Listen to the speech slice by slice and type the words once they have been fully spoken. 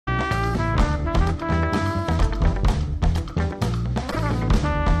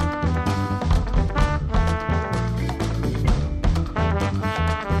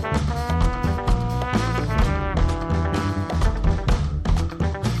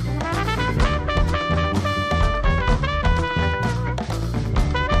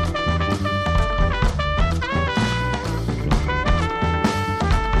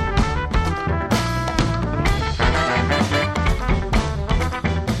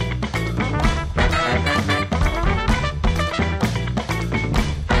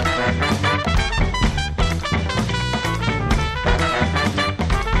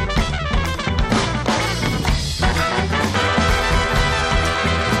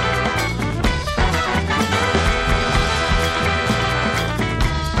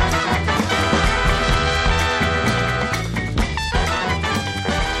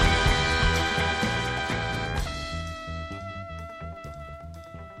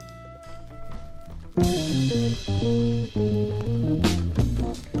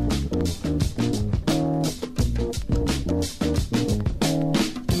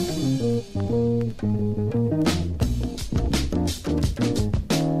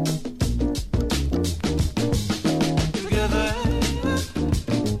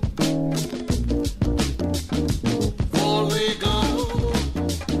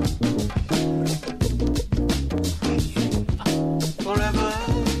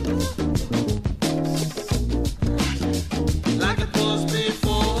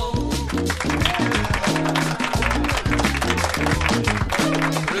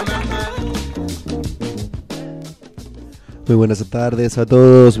Muy buenas tardes a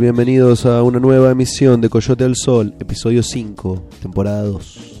todos, bienvenidos a una nueva emisión de Coyote al Sol, episodio 5, temporada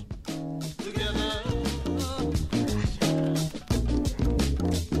 2.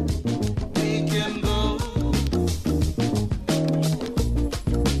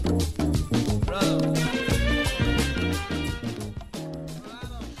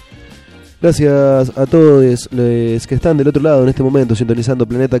 Gracias a todos los que están del otro lado en este momento sintonizando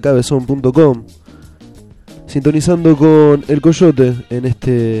planetacabezón.com, sintonizando con el Coyote en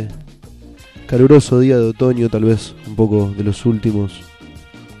este caluroso día de otoño, tal vez un poco de los últimos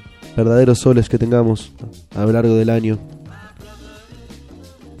verdaderos soles que tengamos a lo largo del año.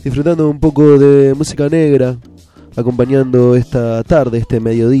 Disfrutando un poco de música negra, acompañando esta tarde, este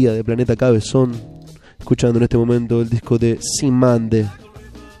mediodía de Planeta Cabezón, escuchando en este momento el disco de Simande,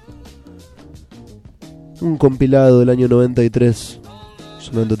 un compilado del año 93,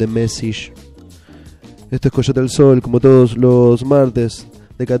 sonando de Message. Esto es Coyote al Sol, como todos los martes,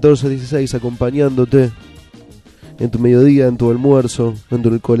 de 14 a 16, acompañándote en tu mediodía, en tu almuerzo, en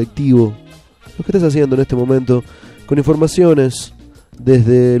tu colectivo, lo que estés haciendo en este momento, con informaciones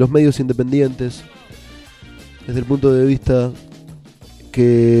desde los medios independientes, desde el punto de vista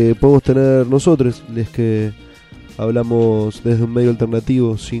que podemos tener nosotros, les que hablamos desde un medio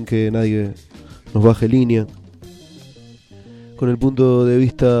alternativo sin que nadie nos baje línea, con el punto de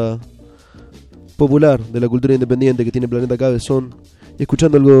vista popular de la cultura independiente que tiene Planeta Cabezón, y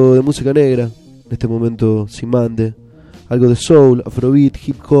escuchando algo de música negra, en este momento Simande, algo de soul, afrobeat,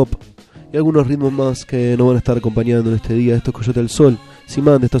 hip hop y algunos ritmos más que nos van a estar acompañando en este día. Esto es Coyote al Sol,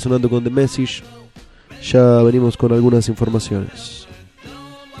 Simande está sonando con The Message, ya venimos con algunas informaciones.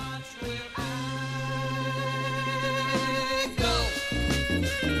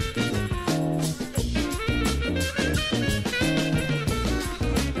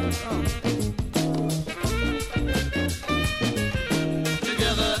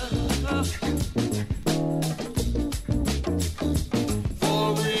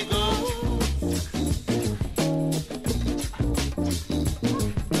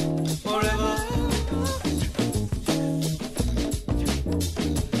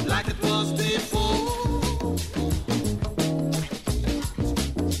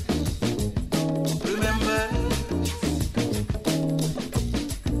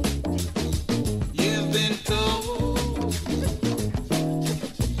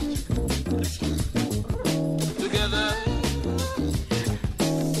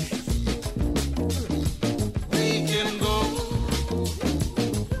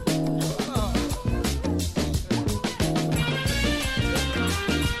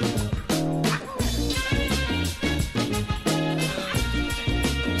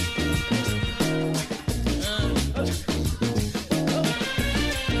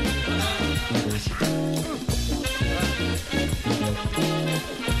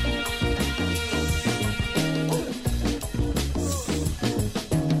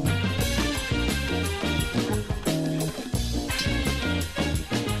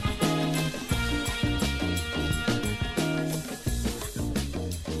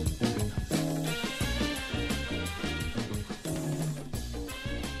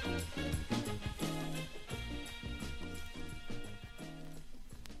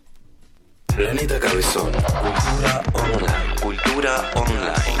 Planeta Cabezón, cultura online, cultura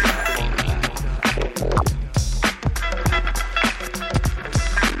online.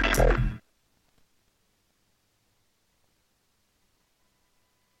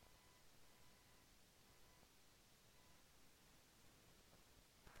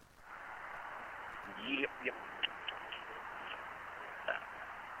 Yep.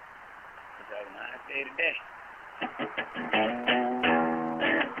 It's a nice day today.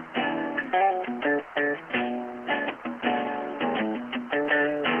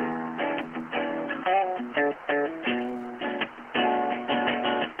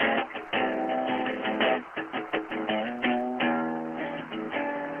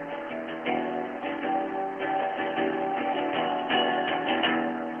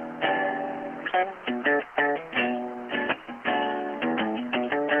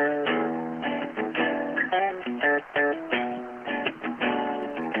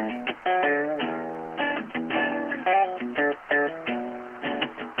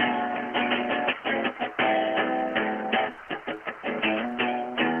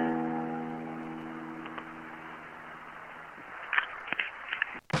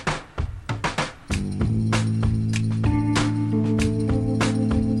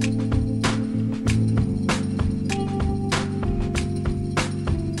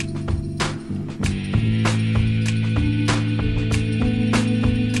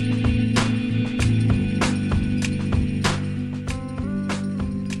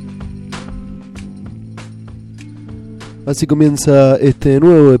 Así comienza este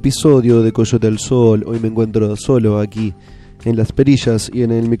nuevo episodio de Coyote al Sol. Hoy me encuentro solo aquí en las perillas y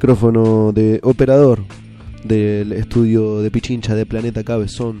en el micrófono de operador del estudio de Pichincha de Planeta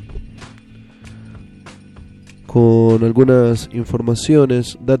Cabezón, con algunas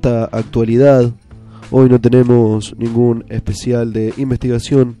informaciones, data, actualidad. Hoy no tenemos ningún especial de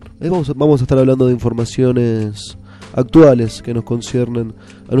investigación. Vamos a estar hablando de informaciones actuales que nos conciernen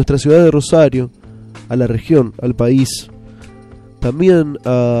a nuestra ciudad de Rosario, a la región, al país, también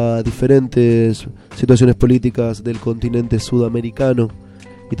a diferentes situaciones políticas del continente sudamericano,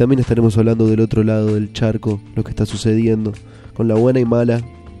 y también estaremos hablando del otro lado del charco, lo que está sucediendo con la buena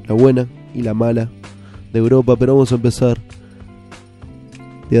y la mala de Europa. Pero vamos a empezar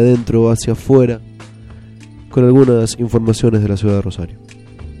de adentro hacia afuera con algunas informaciones de la ciudad de Rosario.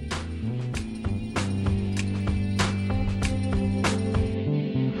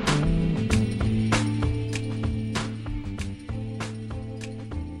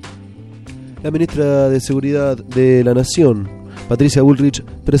 La ministra de Seguridad de la Nación, Patricia Bullrich,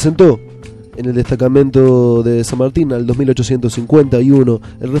 presentó en el destacamento de San Martín al 2851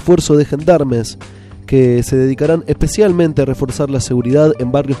 el refuerzo de gendarmes que se dedicarán especialmente a reforzar la seguridad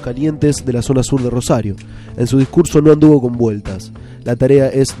en barrios calientes de la zona sur de Rosario. En su discurso no anduvo con vueltas. La tarea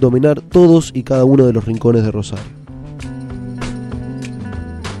es dominar todos y cada uno de los rincones de Rosario.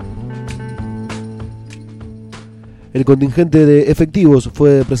 El contingente de efectivos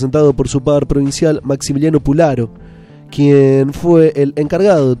fue presentado por su par provincial Maximiliano Pularo, quien fue el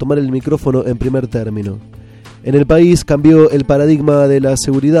encargado de tomar el micrófono en primer término. En el país cambió el paradigma de la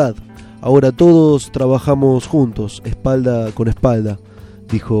seguridad. Ahora todos trabajamos juntos, espalda con espalda,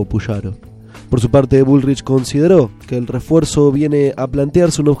 dijo Pularo. Por su parte, Bullrich consideró que el refuerzo viene a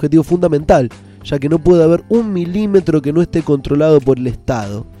plantearse un objetivo fundamental, ya que no puede haber un milímetro que no esté controlado por el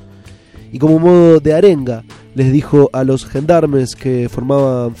Estado. Y como modo de arenga, les dijo a los gendarmes que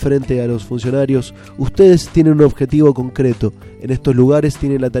formaban frente a los funcionarios: ustedes tienen un objetivo concreto, en estos lugares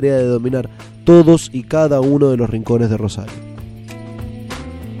tienen la tarea de dominar todos y cada uno de los rincones de Rosario.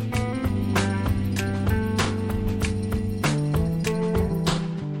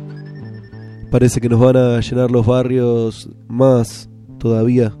 Parece que nos van a llenar los barrios más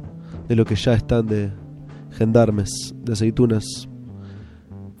todavía de lo que ya están de gendarmes, de aceitunas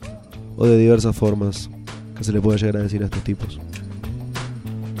o de diversas formas que se le puede llegar a decir a estos tipos.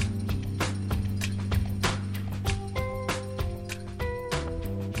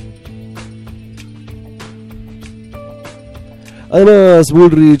 Además,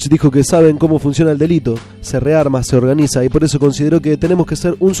 Bullrich dijo que saben cómo funciona el delito, se rearma, se organiza, y por eso consideró que tenemos que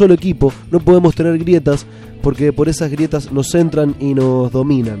ser un solo equipo, no podemos tener grietas, porque por esas grietas nos entran y nos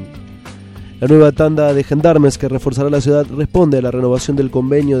dominan. La nueva tanda de gendarmes que reforzará la ciudad responde a la renovación del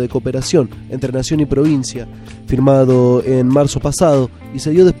convenio de cooperación entre Nación y provincia, firmado en marzo pasado, y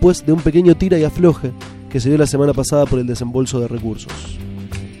se dio después de un pequeño tira y afloje que se dio la semana pasada por el desembolso de recursos.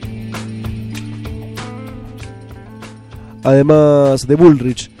 Además de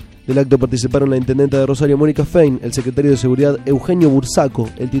Bullrich, del acto participaron la intendenta de Rosario, Mónica Fein, el secretario de Seguridad, Eugenio Bursaco,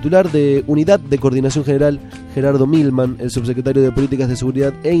 el titular de Unidad de Coordinación General, Gerardo Milman, el subsecretario de Políticas de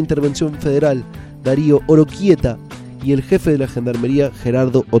Seguridad e Intervención Federal, Darío Oroquieta, y el jefe de la Gendarmería,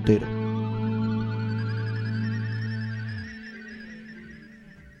 Gerardo Otero.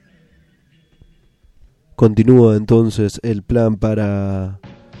 Continúa entonces el plan para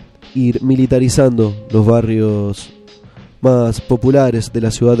ir militarizando los barrios más populares de la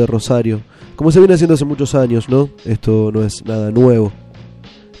ciudad de Rosario, como se viene haciendo hace muchos años, ¿no? Esto no es nada nuevo,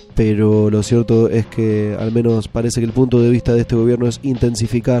 pero lo cierto es que al menos parece que el punto de vista de este gobierno es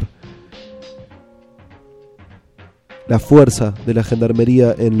intensificar la fuerza de la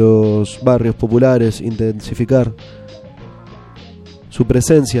gendarmería en los barrios populares, intensificar su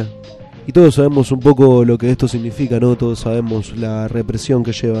presencia. Y todos sabemos un poco lo que esto significa, ¿no? Todos sabemos la represión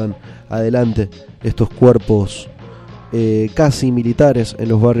que llevan adelante estos cuerpos casi militares en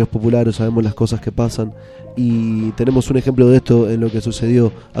los barrios populares. Sabemos las cosas que pasan, y tenemos un ejemplo de esto en lo que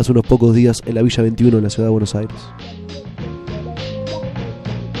sucedió hace unos pocos días en la Villa 21 en la ciudad de Buenos Aires.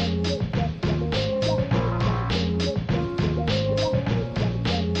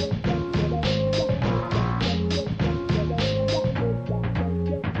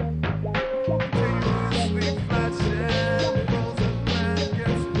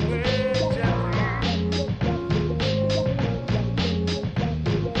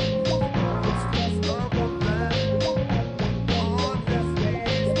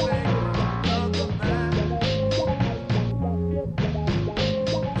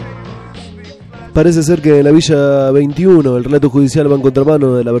 Parece ser que en la Villa 21 el relato judicial va en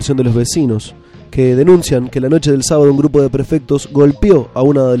contramano de la versión de los vecinos, que denuncian que la noche del sábado un grupo de prefectos golpeó a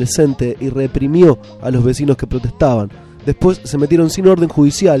un adolescente y reprimió a los vecinos que protestaban. Después se metieron sin orden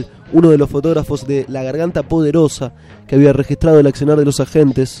judicial. Uno de los fotógrafos de La Garganta Poderosa, que había registrado el accionar de los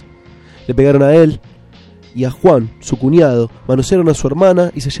agentes, le pegaron a él y a Juan, su cuñado, manosearon a su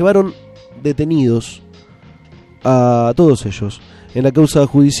hermana y se llevaron detenidos a todos ellos. En la causa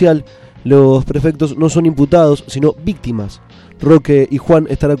judicial, los prefectos no son imputados, sino víctimas. Roque y Juan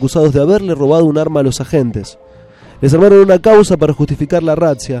están acusados de haberle robado un arma a los agentes. Les armaron una causa para justificar la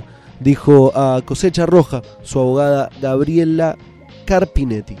razzia, dijo a Cosecha Roja su abogada Gabriela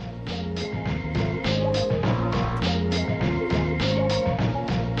Carpinetti.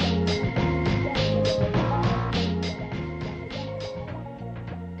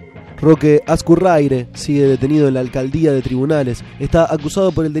 Roque Azcurraire sigue detenido en la alcaldía de Tribunales. Está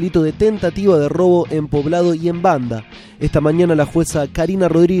acusado por el delito de tentativa de robo en poblado y en banda. Esta mañana la jueza Karina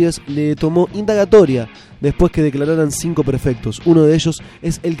Rodríguez le tomó indagatoria después que declararan 5 prefectos. Uno de ellos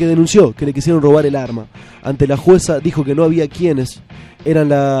es el que denunció que le quisieron robar el arma. Ante la jueza dijo que no sabía quiénes eran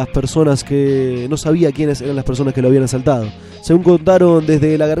las personas que lo habían asaltado. Según contaron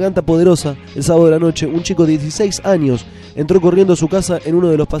desde La Garganta Poderosa, el sábado de la noche, un chico de 16 años entró corriendo a su casa en uno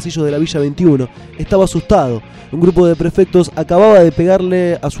de los pasillos de la Villa 21. Estaba asustado. Un grupo de prefectos acababa de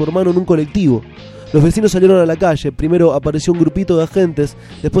pegarle a su hermano en un colectivo. Los vecinos salieron a la calle. Primero apareció un grupito de agentes,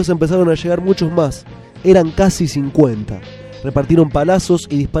 después empezaron a llegar muchos más. Eran casi 50. Repartieron palazos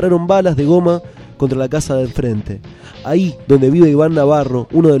y dispararon balas de goma contra la casa de enfrente. Ahí donde vive Iván Navarro,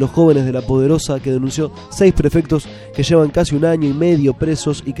 uno de los jóvenes de La Poderosa que denunció 6 prefectos que llevan casi 1 año y medio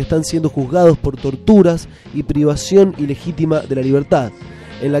presos y que están siendo juzgados por torturas y privación ilegítima de la libertad.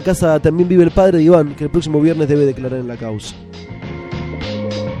 En la casa también vive el padre de Iván, que el próximo viernes debe declarar en la causa.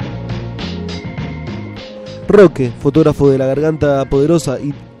 Roque, fotógrafo de La Garganta Poderosa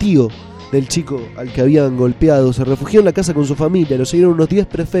y tío del chico al que habían golpeado, se refugió en la casa con su familia. Lo siguieron unos 10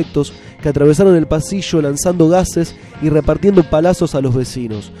 prefectos que atravesaron el pasillo lanzando gases y repartiendo palazos a los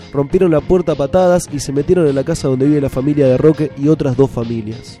vecinos. Rompieron la puerta a patadas y se metieron en la casa donde vive la familia de Roque y otras 2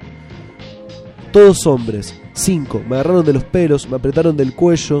 familias. Todos hombres, 5, me agarraron de los pelos, me apretaron del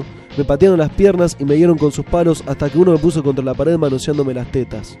cuello, me patearon las piernas y me dieron con sus palos hasta que uno me puso contra la pared manoseándome las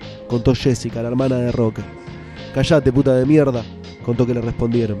tetas, contó Jessica, la hermana de Roque. Callate, puta de mierda, contó que le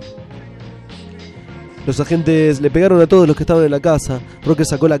respondieron. Los agentes le pegaron a todos los que estaban en la casa. Roque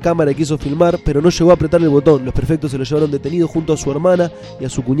sacó la cámara y quiso filmar, pero no llegó a apretar el botón. Los prefectos se lo llevaron detenido junto a su hermana y a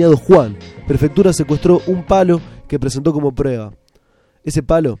su cuñado Juan. Prefectura secuestró un palo que presentó como prueba. Ese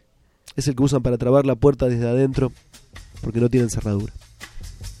palo es el que usan para trabar la puerta desde adentro porque no tienen cerradura.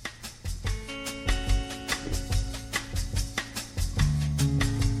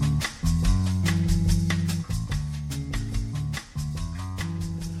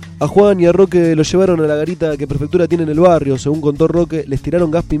 A Juan y a Roque los llevaron a la garita que Prefectura tiene en el barrio. Según contó Roque, les tiraron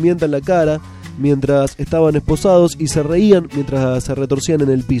gas pimienta en la cara mientras estaban esposados y se reían mientras se retorcían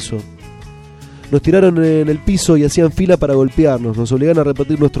en el piso. Nos tiraron en el piso y hacían fila para golpearnos. Nos obligaron a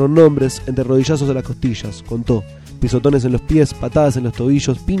repetir nuestros nombres entre rodillazos a las costillas, contó. Pisotones en los pies, patadas en los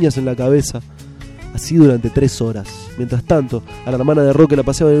tobillos, piñas en la cabeza. Así durante 3 horas. Mientras tanto, a la hermana de Roque la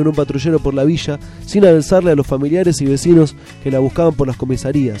paseaban en un patrullero por la villa sin avisarle a los familiares y vecinos que la buscaban por las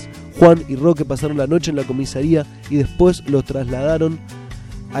comisarías. Juan y Roque pasaron la noche en la comisaría y después los trasladaron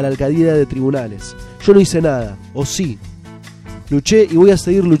a la alcaldía de Tribunales. Yo no hice nada, o sí. Luché y voy a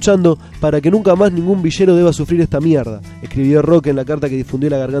seguir luchando para que nunca más ningún villero deba sufrir esta mierda, escribió Roque en la carta que difundió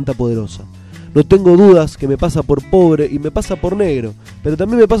La Garganta Poderosa. No tengo dudas que me pasa por pobre y me pasa por negro, pero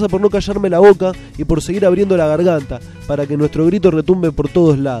también me pasa por no callarme la boca y por seguir abriendo la garganta para que nuestro grito retumbe por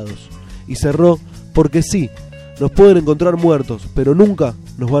todos lados. Y cerró, porque sí, nos pueden encontrar muertos, pero nunca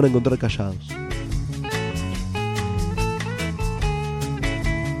nos van a encontrar callados.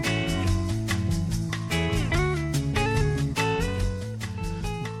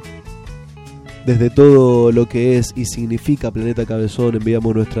 Desde todo lo que es y significa Planeta Cabezón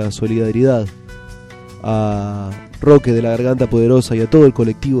enviamos nuestra solidaridad a Roque de La Garganta Poderosa y a todo el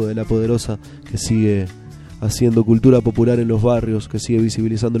colectivo de La Poderosa que sigue haciendo cultura popular en los barrios, que sigue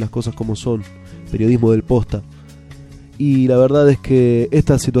visibilizando las cosas como son, periodismo del posta. Y la verdad es que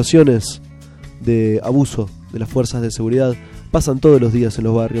estas situaciones de abuso de las fuerzas de seguridad pasan todos los días en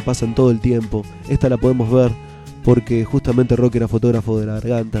los barrios, pasan todo el tiempo. Esta la podemos ver porque justamente Roque era fotógrafo de La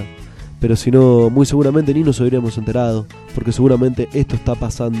Garganta, pero si no, muy seguramente ni nos hubiéramos enterado, porque seguramente esto está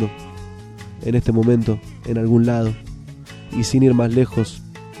pasando en este momento, en algún lado. Y sin ir más lejos,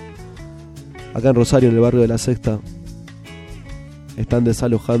 acá en Rosario, en el barrio de La Sexta, están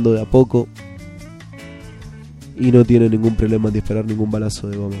desalojando de a poco. y no tiene ningún problema en disparar ningún balazo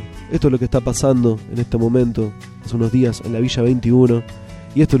de goma. Esto es lo que está pasando en este momento, hace unos días, en la Villa 21,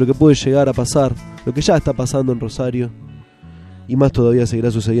 y esto es lo que puede llegar a pasar, lo que ya está pasando en Rosario, y más todavía seguirá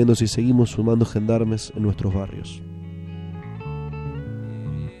sucediendo si seguimos sumando gendarmes en nuestros barrios.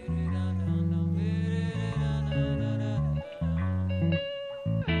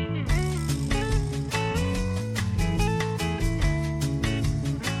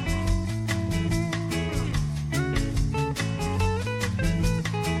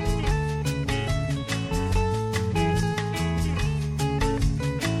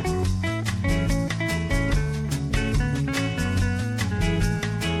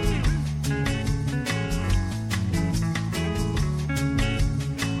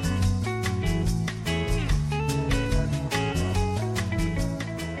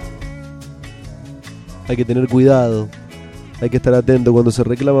 Hay que tener cuidado, hay que estar atento cuando se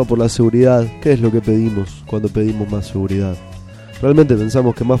reclama por la seguridad. ¿Qué es lo que pedimos cuando pedimos más seguridad? ¿Realmente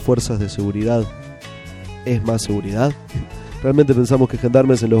pensamos que más fuerzas de seguridad es más seguridad? ¿Realmente pensamos que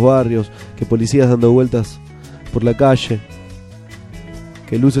gendarmes en los barrios, que policías dando vueltas por la calle,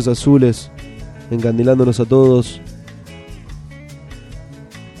 que luces azules encandilándonos a todos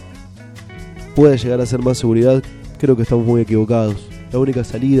puede llegar a ser más seguridad? Creo que estamos muy equivocados. La única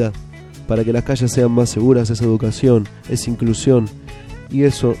salida para que las calles sean más seguras es educación, es inclusión, y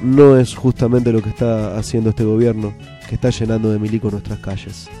eso no es justamente lo que está haciendo este gobierno, que está llenando de milico nuestras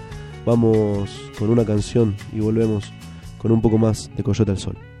calles. Vamos con una canción y volvemos con un poco más de Coyote al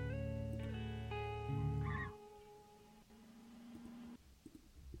Sol.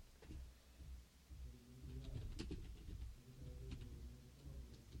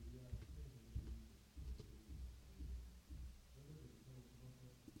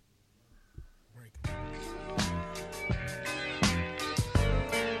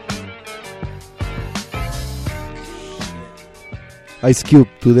 Ice Cube,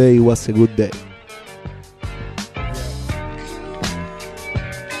 today was a good day.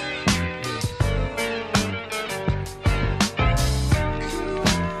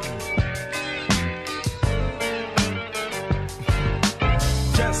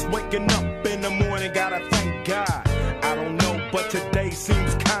 Just waking up in the morning, gotta thank God. I don't know, but today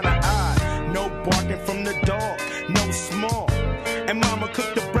seems kinda odd. No barking from the dog, no small. And mama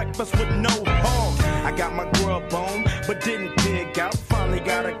cooked the breakfast with no hog. I got my grub on, but didn't dig out. Finally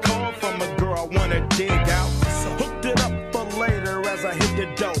got a call from a girl I wanna dig out. So hooked it up for later as I hit the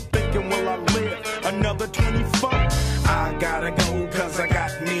dough. Thinking, will I live another 24? I gotta go, cause I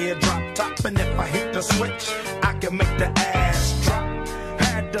got me a drop top. And if I hit the switch, I can make the ass drop.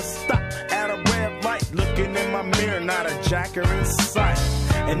 Had to stop at a red light. Looking in my mirror, not a jacker in sight.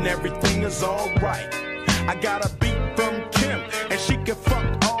 And everything is alright. I got a beat from Kim, and she can fuck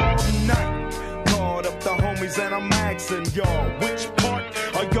all night. Called up the homies and I'm asking y'all, which part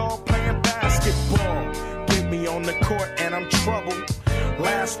are y'all playing basketball? Get me on the court and I'm troubled.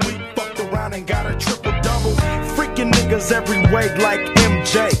 Last week fucked around and got a triple-double. Freaking niggas every way like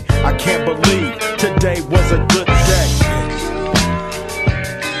MJ. I can't believe today was a good day.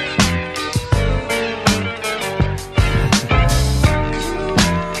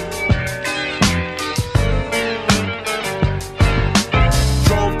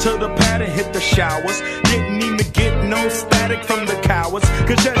 To the pad and hit the showers. Didn't even get no static from the cowards.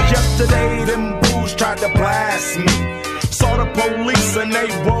 Cause just yesterday them fools tried to blast me. Saw the police and they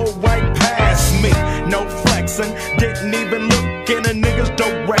rolled right past me. No flexing, didn't even look in a nigga's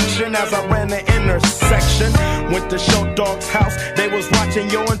direction as I ran the intersection. Went to Show Dog's house, they was watching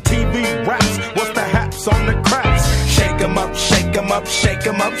yo on TV raps. What's the haps on the craps? Shake 'em up, shake 'em up, shake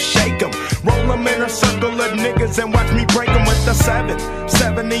 'em up, shake 'em. Roll 'em in a circle of niggas and watch me break 'em with the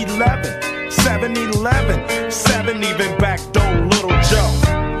 7-11, 7-11, 7 even backdoor Little Joe.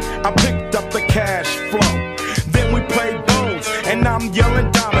 I picked up the cash flow, then we played bones, and I'm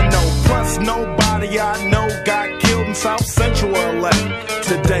yelling domino. Plus nobody I know got killed in South Central LA.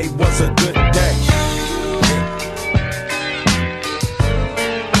 Today was a good day.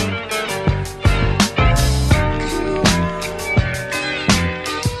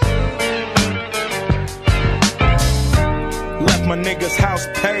 My nigga's house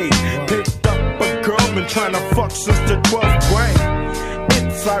paid. Picked up a girl, been trying to fuck since the 12th grade.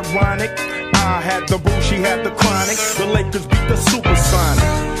 It's ironic, I had the boo, she had the chronic. The Lakers beat the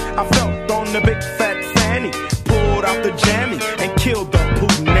Supersonics. I felt on the big fat fanny, pulled out the jammy and killed the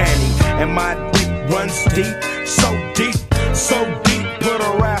poo nanny. And my dick runs deep, so deep, so deep, put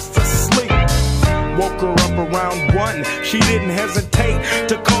her ass to sleep. Woke her up around 1, she didn't hesitate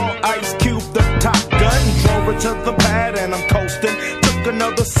to call Ice Cube the Top Gun. Drove her to the pad and I'm coasting. Took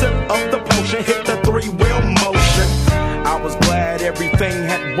another sip of the potion, hit the 3-wheel motion. everything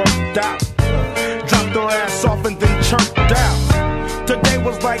had worked out. Dropped her ass off and then chirped out. Today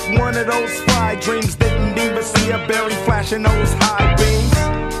was like one of those fly dreams. Didn't even see a berry flashing those high beams.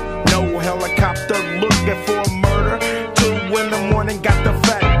 No helicopter looking for a murder. 2 in the morning, got the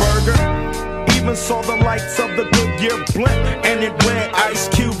fat burger. Even saw the lights of the Goodyear blimp, and it read Ice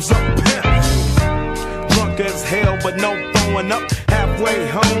Cube's a pimp. Drunk as hell, but no throwing up. Halfway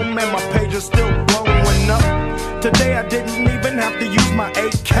home, and my page is still blowing up. Today I didn't even have to use my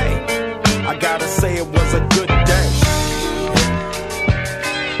AK. I gotta say it was a good day.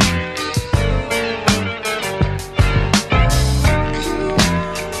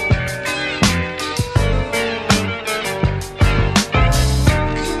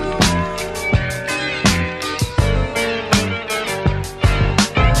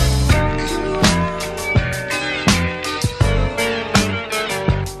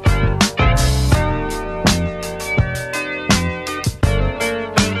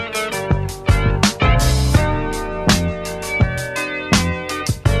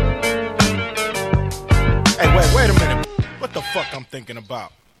 I'm thinking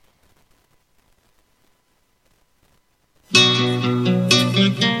about.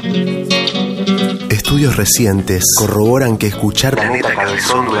 Estudios recientes corroboran que escuchar Planeta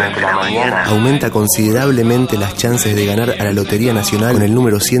Cabezón durante la mañana aumenta considerablemente las chances de ganar a la Lotería Nacional con el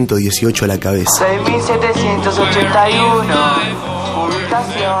número 118 a la cabeza. 6781.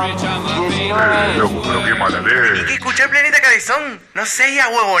 Ubicación 19. Loco, pero qué mala ley. ¿Qué escuchar Planeta Cabezón? No seas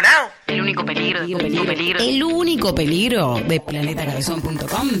huevonao. El único peligro de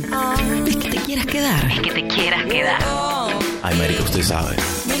planetacabezón.com es que te quieras quedar. Ay, marica, usted sabe.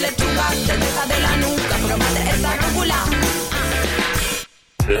 Mi lechuga te deja de la nuca, probate esta rúcula.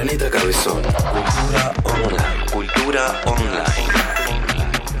 Planeta Cabezón. Cultura online. Cultura online.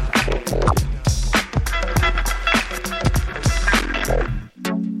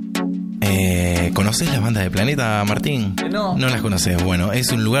 ¿Conoces la banda de Planeta, Martín? No. No las conoces. Bueno,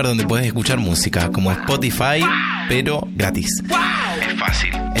 es un lugar donde podés escuchar música, como Spotify, pero gratis.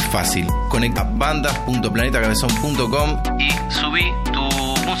 Es fácil. Conecta bandas.planetacabezón.com y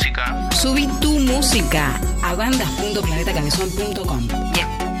subí tu música a bandas.planetacabezón.com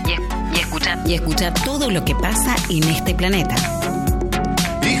y escucha todo lo que pasa en este planeta.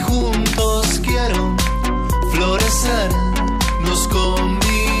 Y juntos quiero florecer, nos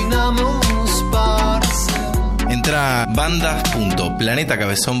combinamos para ser. Entra a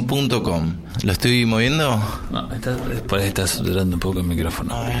bandas.planetacabezón.com. ¿Lo estoy moviendo? No, por ahí está saturando un poco el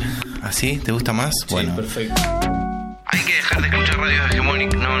micrófono. A ver, ¿así? ¿Te gusta más? Sí, bueno, perfecto. Hay que dejar de escuchar radios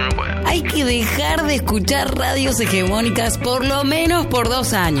hegemónicas. No puedo. Hay que dejar de escuchar radios hegemónicas por lo menos por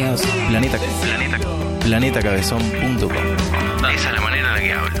 2 años. Planetacabezón.com. Esa es la manera en la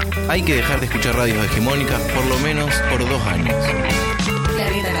que hablo. Hay que dejar de escuchar radios hegemónicas por lo menos por 2 años.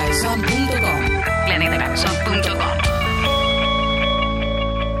 Planetacabezón.com.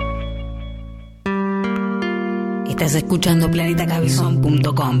 Estás escuchando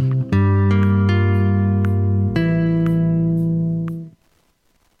planetacabezón.com.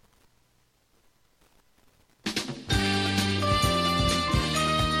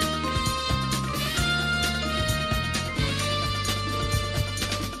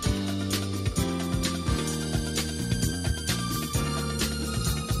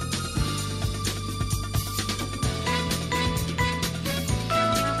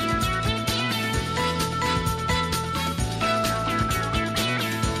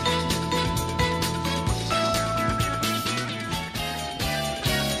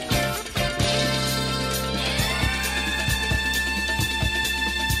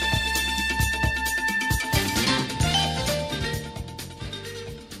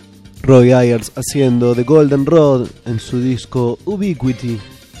 Roy Ayers haciendo The Golden Road en su disco Ubiquity.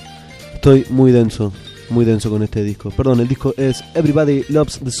 Estoy muy denso con este disco. Perdón, el disco es Everybody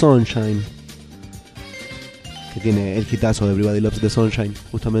Loves the Sunshine, que tiene el hitazo de Everybody Loves the Sunshine,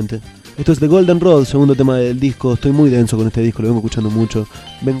 justamente. Esto es The Golden Road, segundo tema del disco. Estoy muy denso con este disco, lo vengo escuchando mucho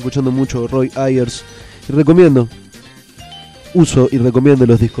Roy Ayers, y uso y recomiendo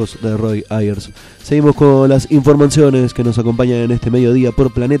los discos de Roy Ayers. Seguimos con las informaciones que nos acompañan en este mediodía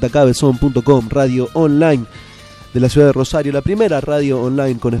por planetacabezón.com, radio online de la ciudad de Rosario, la primera radio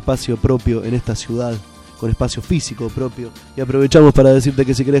online con espacio propio en esta ciudad, con espacio físico propio. Y aprovechamos para decirte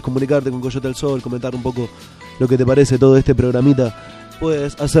que si querés comunicarte con Coyote al Sol, comentar un poco lo que te parece todo este programita,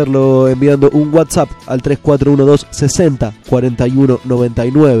 puedes hacerlo enviando un WhatsApp al 3412 60 41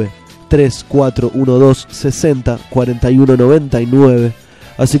 99. 3412 60 41 99.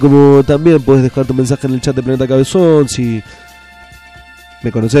 Así como también puedes dejar tu mensaje en el chat de Planeta Cabezón si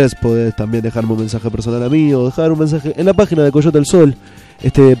me conocés, podés también dejarme un mensaje personal a mí o dejar un mensaje en la página de Coyote al Sol,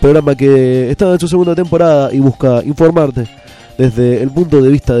 este programa que está en su segunda temporada y busca informarte desde el punto de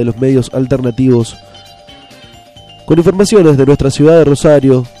vista de los medios alternativos, con informaciones de nuestra ciudad de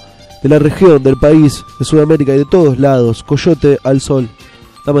Rosario, de la región, del país, de Sudamérica y de todos lados. Coyote al Sol.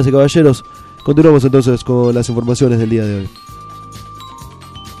 Damas y caballeros, continuamos entonces con las informaciones del día de hoy.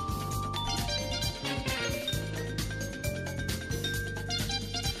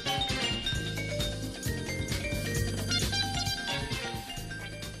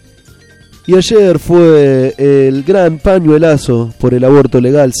 Y ayer fue el gran pañuelazo por el aborto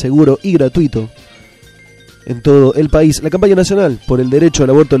legal, seguro y gratuito en todo el país. La campaña nacional por el derecho al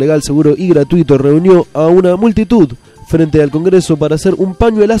aborto legal, seguro y gratuito reunió a una multitud frente al Congreso para hacer un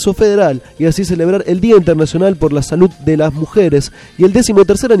pañuelazo federal y así celebrar el Día Internacional por la Salud de las Mujeres y el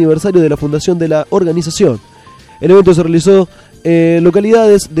 13º aniversario de la fundación de la organización. El evento se realizó en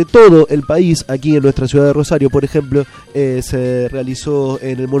localidades de todo el país. Aquí en nuestra ciudad de Rosario, por ejemplo, se realizó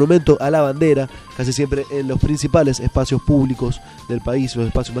en el Monumento a la Bandera, casi siempre en los principales espacios públicos del país, los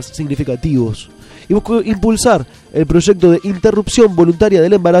espacios más significativos. Y buscó impulsar el proyecto de interrupción voluntaria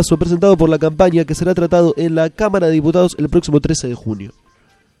del embarazo presentado por la campaña, que será tratado en la Cámara de Diputados el próximo 13 de junio.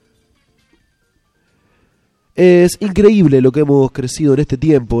 Es increíble lo que hemos crecido en este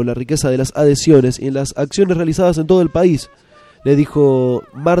tiempo, la riqueza de las adhesiones y en las acciones realizadas en todo el país, le dijo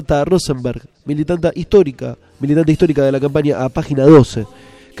Marta Rosenberg, militante histórica de la campaña, a Página 12.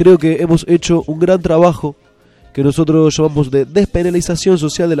 Creo que hemos hecho un gran trabajo que nosotros llamamos de despenalización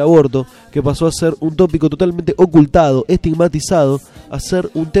social del aborto, que pasó a ser un tópico totalmente ocultado, estigmatizado, a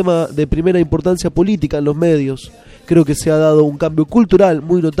ser un tema de primera importancia política en los medios. Creo que se ha dado un cambio cultural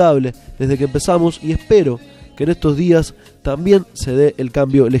muy notable desde que empezamos y espero que en estos días también se dé el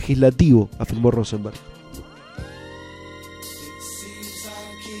cambio legislativo, afirmó Rosenberg.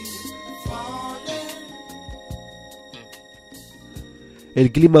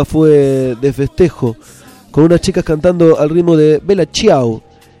 El clima fue de festejo, con unas chicas cantando al ritmo de Bella Ciao.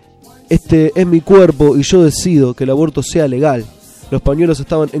 Este es mi cuerpo y yo decido que el aborto sea legal. Los pañuelos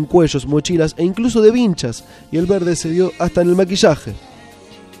estaban en cuellos, mochilas e incluso de vinchas, y el verde se vio hasta en el maquillaje.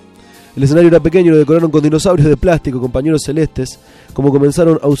 El escenario era pequeño y lo decoraron con dinosaurios de plástico, con pañuelos celestes, como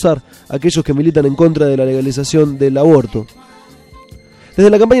comenzaron a usar aquellos que militan en contra de la legalización del aborto. Desde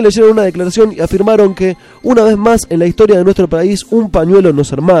la campaña leyeron una declaración y afirmaron que, una vez más en la historia de nuestro país, un pañuelo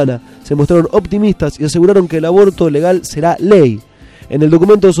nos hermana. Se mostraron optimistas y aseguraron que el aborto legal será ley. En el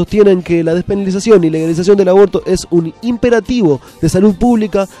documento sostienen que la despenalización y legalización del aborto es un imperativo de salud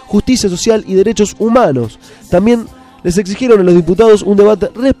pública, justicia social y derechos humanos. También les exigieron a los diputados un debate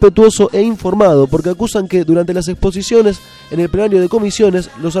respetuoso e informado, porque acusan que durante las exposiciones en el plenario de comisiones,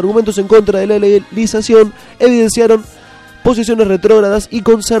 los argumentos en contra de la legalización evidenciaron posiciones retrógradas y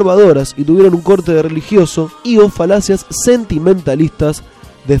conservadoras y tuvieron un corte de religioso y o falacias sentimentalistas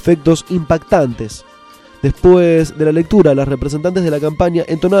de efectos impactantes. Después de la lectura, las representantes de la campaña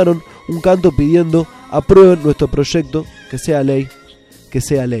entonaron un canto pidiendo: aprueben nuestro proyecto, que sea ley, que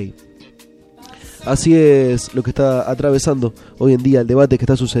sea ley. Así es lo que está atravesando hoy en día el debate que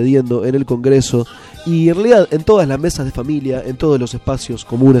está sucediendo en el Congreso y en realidad en todas las mesas de familia, en todos los espacios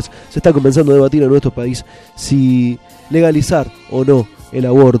comunes. Se está comenzando a debatir en nuestro país si legalizar o no el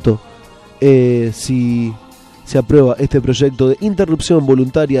aborto, si se aprueba este proyecto de interrupción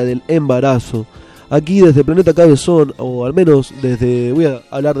voluntaria del embarazo. Aquí desde Planeta Cabezón, o al menos voy a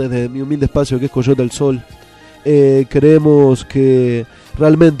hablar desde mi humilde espacio que es Coyote al Sol, creemos que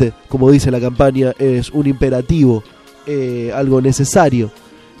realmente, como dice la campaña, es un imperativo, algo necesario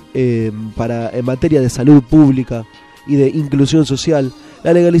en materia de salud pública y de inclusión social,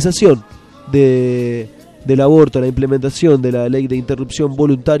 la legalización del aborto, la implementación de la ley de interrupción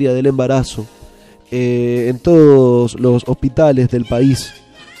voluntaria del embarazo en todos los hospitales del país.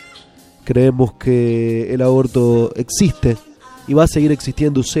 Creemos que el aborto existe y va a seguir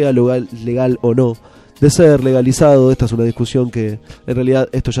existiendo, sea legal o no. De ser legalizado, esta es una discusión que en realidad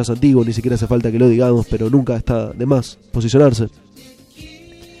esto ya es antiguo, ni siquiera hace falta que lo digamos, pero nunca está de más posicionarse.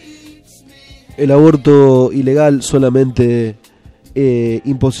 El aborto ilegal solamente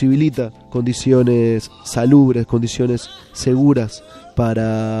imposibilita condiciones salubres, condiciones seguras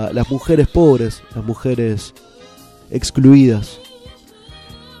para las mujeres pobres, las mujeres excluidas.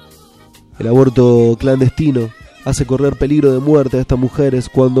 El aborto clandestino hace correr peligro de muerte a estas mujeres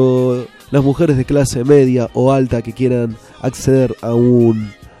cuando las mujeres de clase media o alta que quieran acceder a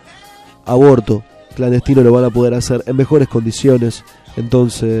un aborto clandestino lo van a poder hacer en mejores condiciones.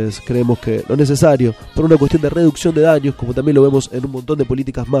 Entonces creemos que lo necesario, por una cuestión de reducción de daños, como también lo vemos en un montón de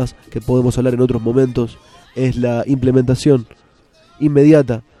políticas más que podemos hablar en otros momentos, es la implementación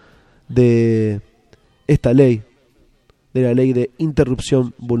inmediata de esta ley, de la ley de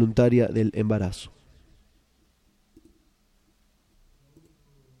interrupción voluntaria del embarazo.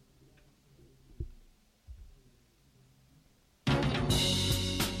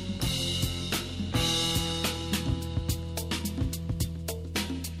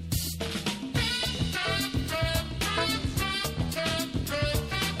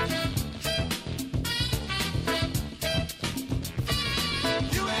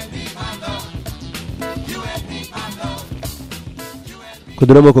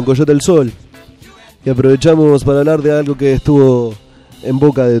 Continuamos con Coyote al Sol y aprovechamos para hablar de algo que estuvo en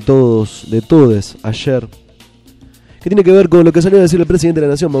boca de todos ayer, que tiene que ver con lo que salió a decir el presidente de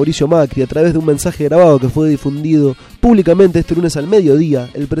la Nación, Mauricio Macri, a través de un mensaje grabado que fue difundido públicamente este lunes al mediodía.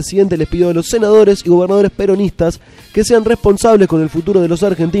 El presidente les pidió a los senadores y gobernadores peronistas que sean responsables con el futuro de los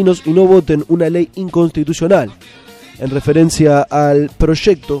argentinos y no voten una ley inconstitucional, en referencia al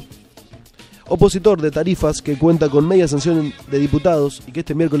proyecto opositor de tarifas que cuenta con media sanción de diputados y que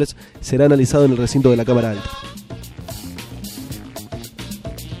este miércoles será analizado en el recinto de la Cámara Alta.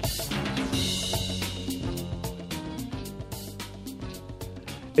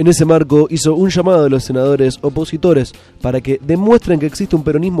 En ese marco hizo un llamado a los senadores opositores para que demuestren que existe un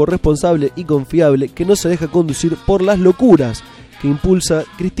peronismo responsable y confiable que no se deja conducir por las locuras que impulsa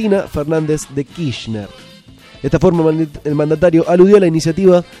Cristina Fernández de Kirchner. De esta forma, el mandatario aludió a la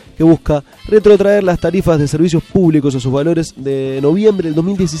iniciativa que busca retrotraer las tarifas de servicios públicos a sus valores de noviembre del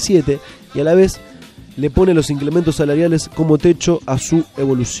 2017 y a la vez le pone los incrementos salariales como techo a su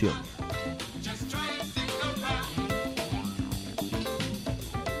evolución.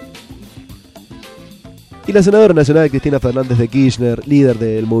 Y la senadora nacional Cristina Fernández de Kirchner, líder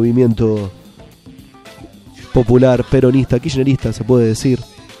del movimiento popular peronista, kirchnerista se puede decir,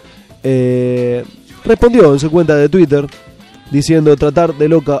 respondió en su cuenta de Twitter diciendo tratar de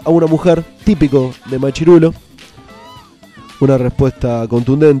loca a una mujer, típico de machirulo. Una respuesta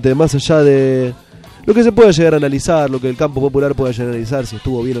contundente, más allá de lo que se puede llegar a analizar, lo que el campo popular puede llegar a analizar, si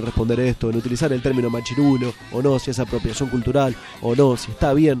estuvo bien en responder esto, en utilizar el término machirulo o no, si es apropiación cultural o no, si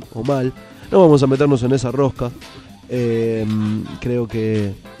está bien o mal. No vamos a meternos en esa rosca. Creo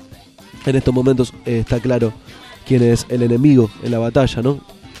que en estos momentos está claro quién es el enemigo en la batalla, ¿no?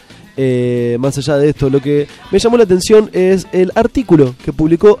 Más allá de esto, lo que me llamó la atención es el artículo que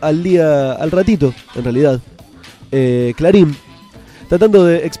publicó al ratito, en realidad, Clarín, tratando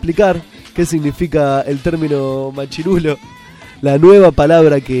de explicar qué significa el término machirulo, la nueva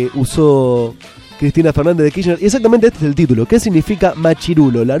palabra que usó Cristina Fernández de Kirchner. Y exactamente este es el título: ¿qué significa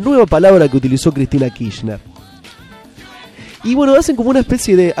machirulo? La nueva palabra que utilizó Cristina Kirchner. Y bueno, hacen como una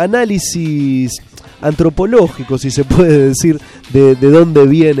especie de análisis antropológico, si se puede decir, de dónde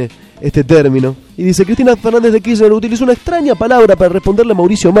viene este término. Y dice: Cristina Fernández de Kirchner utilizó una extraña palabra para responderle a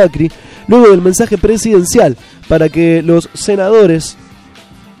Mauricio Macri luego del mensaje presidencial para que los senadores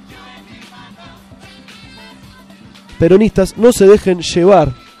peronistas no se dejen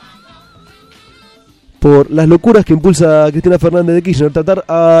llevar por las locuras que impulsa Cristina Fernández de Kirchner, tratar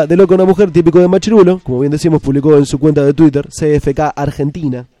de loca a una mujer, típico de machirulo, como bien decimos, publicó en su cuenta de Twitter, CFK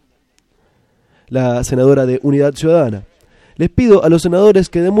Argentina, la senadora de Unidad Ciudadana. Les pido a los senadores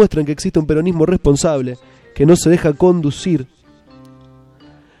que demuestren que existe un peronismo responsable, que no se deja conducir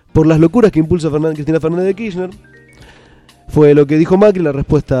por las locuras que impulsa Cristina Fernández de Kirchner. Fue lo que dijo Macri. La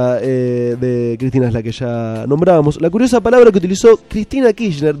respuesta de Cristina es la que ya nombrábamos. La curiosa palabra que utilizó Cristina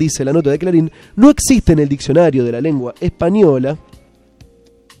Kirchner, dice la nota de Clarín, no existe en el diccionario de la lengua española.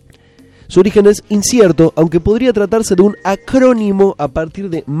 Su origen es incierto, aunque podría tratarse de un acrónimo a partir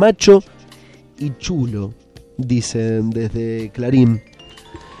de macho y chulo, dicen desde Clarín.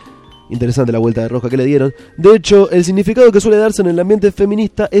 Interesante la vuelta de rosca que le dieron. De hecho, el significado que suele darse en el ambiente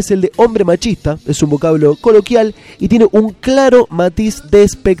feminista es el de hombre machista. Es un vocablo coloquial y tiene un claro matiz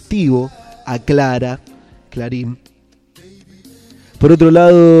despectivo, aclara Clarín. Por otro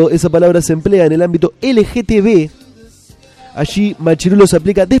lado, esa palabra se emplea en el ámbito LGTB. Allí, machirulo se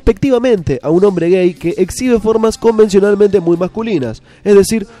aplica despectivamente a un hombre gay que exhibe formas convencionalmente muy masculinas. Es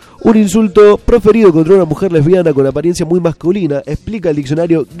decir, un insulto proferido contra una mujer lesbiana con apariencia muy masculina, explica el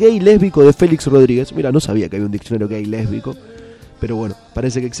diccionario gay-lésbico de Félix Rodríguez. Mira, no sabía que había un diccionario gay-lésbico, pero bueno,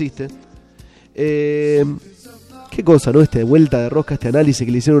 parece que existe. Qué cosa, ¿no? Vuelta de rosca, este análisis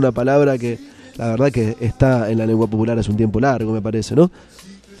que le hicieron una palabra que la verdad que está en la lengua popular hace un tiempo largo, me parece, ¿no?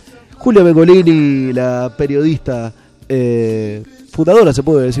 Julia Mengolini, la periodista fundadora, se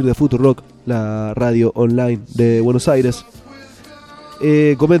puede decir, de Futurock, la radio online de Buenos Aires,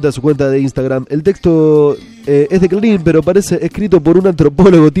 comenta en su cuenta de Instagram: el texto es de Clarín, pero parece escrito por un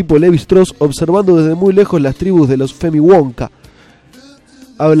antropólogo tipo Levi Strauss, observando desde muy lejos las tribus de los Femi Wonka.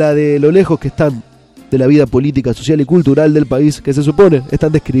 habla de lo lejos que están de la vida política, social y cultural del país que se supone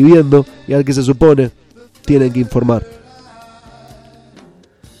están describiendo y al que se supone tienen que informar.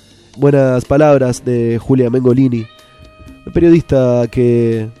 Buenas palabras de Julia Mengolini, periodista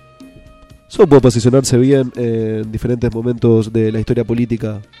que supo posicionarse bien en diferentes momentos de la historia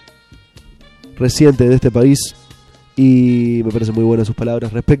política reciente de este país, y me parecen muy buenas sus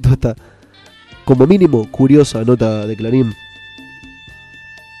palabras respecto a esta, como mínimo, curiosa nota de Clarín.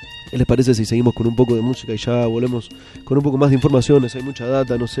 ¿Qué les parece si seguimos con un poco de música y ya volvemos con un poco más de informaciones? Hay mucha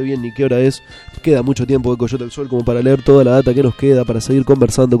data, no sé bien ni qué hora es. Queda mucho tiempo de Coyote al Sol como para leer toda la data que nos queda, para seguir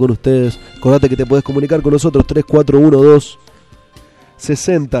conversando con ustedes. Acordate que te podés comunicar con nosotros 3412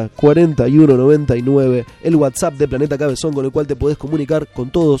 60 41 99, el WhatsApp de Planeta Cabezón con el cual te podés comunicar con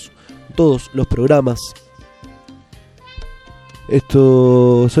todos los programas.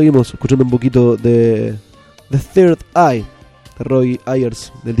 Seguimos escuchando un poquito de The Third Eye de Roy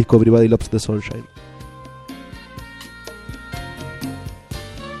Ayers del disco Everybody Loves the Sunshine.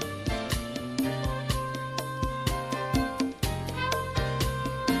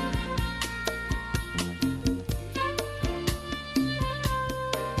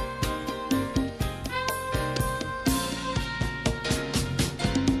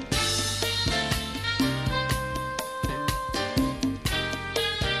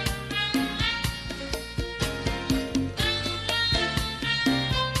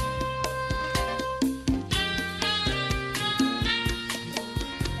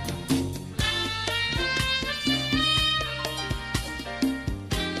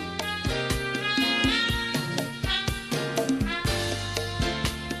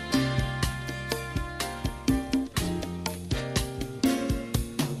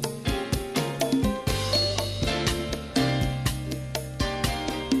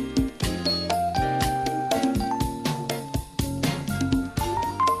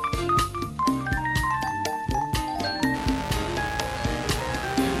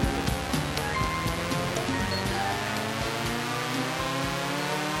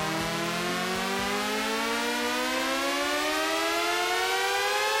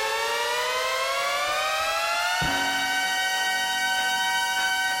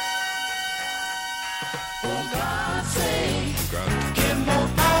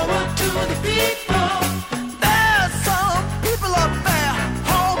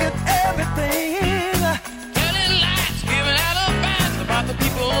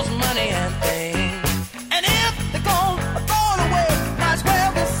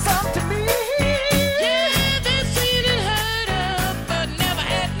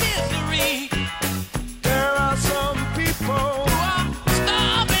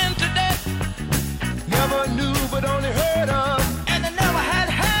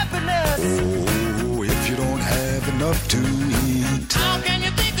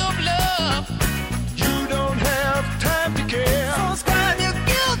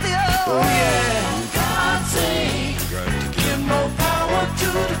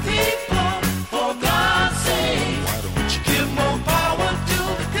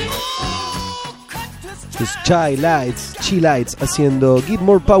 Chi-Lights haciendo Give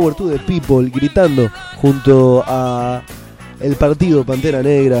More Power to the People, gritando junto a el partido Pantera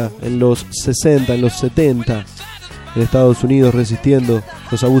Negra en los 60, en los 70 en Estados Unidos, resistiendo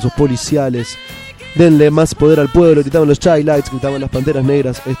los abusos policiales. Denle más poder al pueblo, gritaban los Chi-Lights, gritaban las Panteras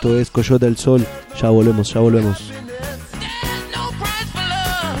Negras. Esto es Coyote al Sol. Ya volvemos.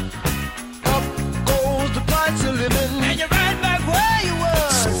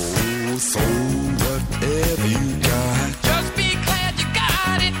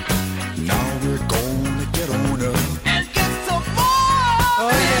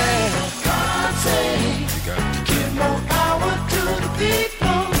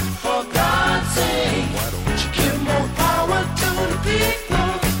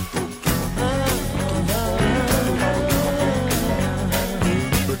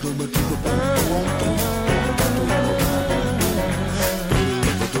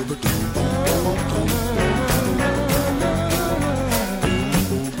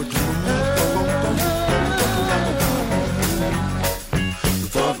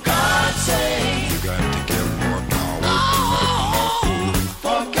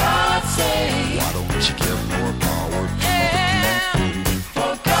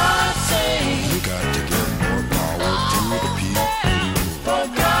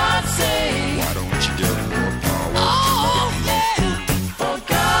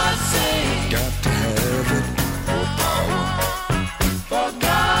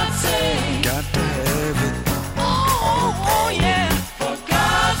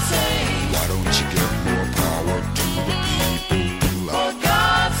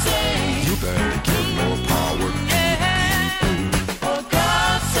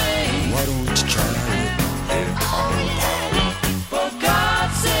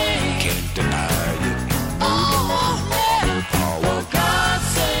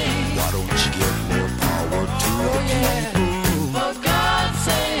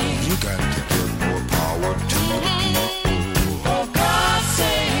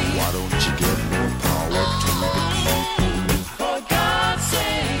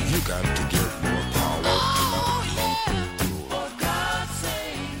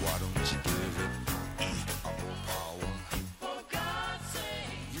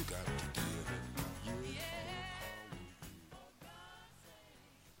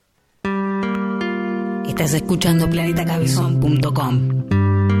 Estás escuchando planetacabezón.com.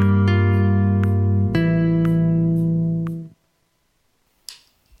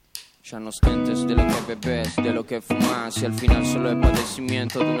 Ya no sientes de lo que bebes, de lo que fumas, y al final solo es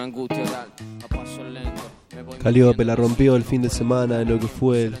padecimiento de una angustia oral. A paso lento. Calliope la rompió el fin de semana en lo que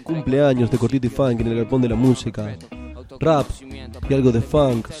fue el cumpleaños de Cortito y Funk en el galpón de la música. Rap y algo de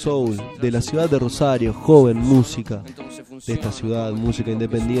funk, soul, de la ciudad de Rosario, joven música de esta ciudad, música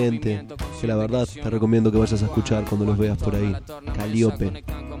independiente, que la verdad te recomiendo que vayas a escuchar cuando los veas por ahí. Calliope.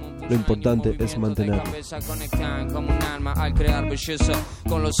 Lo importante es mantenerlo. Conectan como un alma al crear belleza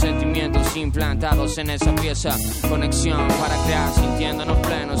con los sentimientos implantados en esa pieza. Conexión para crear sintiéndonos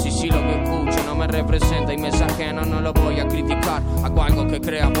plenos. Y si lo que escucho no me representa y me es ajeno, no lo voy a criticar. Hago algo que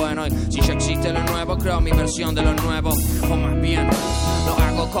crea bueno. Y si ya existe lo nuevo, creo mi versión de lo nuevo. O más bien, lo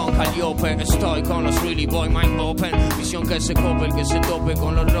hago con Calliope. Estoy con los really boy mind open. Visión que se cope, el que se tope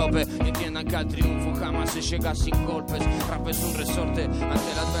con los ropes. Y entiendan que al triunfo jamás se llega sin golpes. Rap es un resorte ante la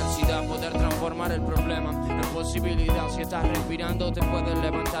adversidad. Poder transformar el problema en posibilidad. Si estás respirando te puedes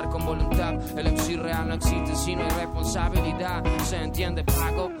levantar con voluntad. El MC real no existe si no hay responsabilidad. Se entiende,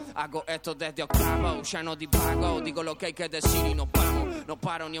 pago, hago esto desde octavo. Ya no divago, digo lo que hay que decir y no pago. No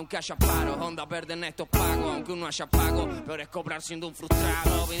paro ni aunque haya paro. Onda verde en estos pagos, aunque uno haya pago. Peor es cobrar siendo un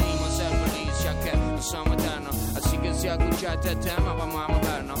frustrado. Vinimos a ser felices ya que no somos eternos. Así que si escuchas este tema vamos a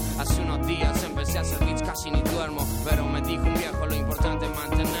movernos. Hace unos días empecé a hacer beats, casi ni duermo. Pero me dijo un viejo, lo importante es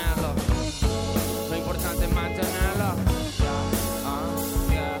mantenerlo. Lo importante es mantenerlo.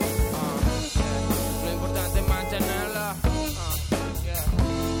 Lo importante es mantenerlo.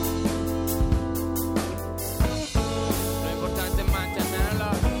 Lo importante es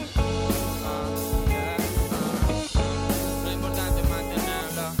mantenerlo. Lo importante es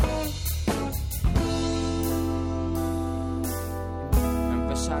mantenerlo.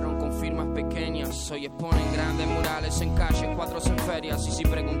 Empezaron con firmas pequeñas, hoy exponen grandes murales en calles, cuadros en ferias. Y si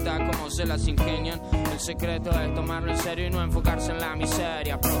preguntan cómo se las ingenian, el secreto es tomarlo en serio y no enfocarse en la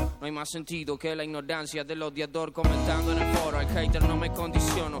miseria. Bro, no hay más sentido que la ignorancia del odiador comentando en el foro. Al hater no me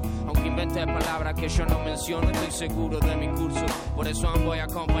condiciono, aunque inventé palabras que yo no menciono. Estoy seguro de mi curso, por eso aún voy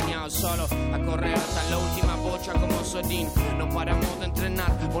acompañado solo a correr hasta la última bocha como Sodín. No paramos de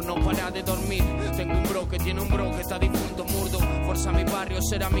entrenar, vos no parás de dormir. Tengo un bro que tiene un bro que está difunto, murdo. Fuerza mi barrio,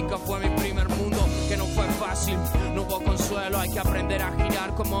 cerámica fue mi primer mundo. Que no fue fácil, no hubo consuelo. Hay que aprender a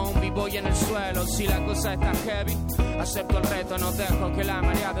girar como un b-boy en el suelo. Si la cosa está heavy, acepto el reto. No dejo que la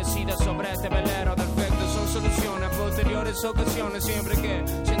marea decida sobre este velero. Defectos son soluciones, posteriores ocasiones. Siempre que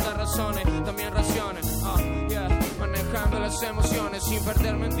sienta razones, también raciones. Manejando las emociones sin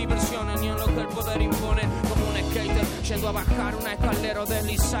perderme en diversiones ni en lo que el poder impone. Como un skater yendo a bajar una escalera o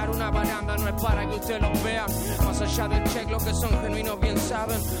deslizar una baranda. No es para que usted lo vea, más allá del check lo que son genuinos bien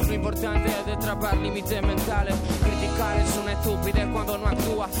saben. Lo importante es destrapar límites mentales. Criticar es una estupidez cuando no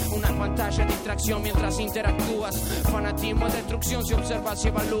actúa. Una pantalla de distracción mientras interactúas. Fanatismo es destrucción si observas y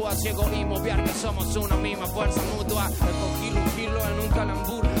evalúas. Y egoísmo, obviar que somos una misma fuerza mutua. Escogirlo, ungirlo en un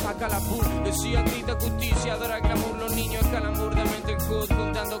calambur. A calabur, decía grita justicia, adora glamour. Los niños calambur de mente hood,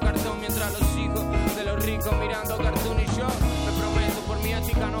 juntando cartón mientras los hijos de los ricos mirando cartoon. Y yo me prometo por mi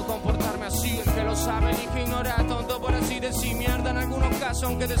ética no comportarme así. El que lo sabe elige ignorar, tonto por así decir mierda en algunos casos,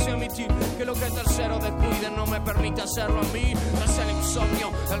 aunque deseo admitir que lo que el tercero descuide no me permite hacerlo a mí. Tras el insomnio,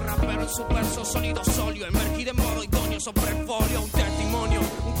 el rapero en su verso sólido sólido, emergí de modo idóneo sobre el folio. Un testimonio,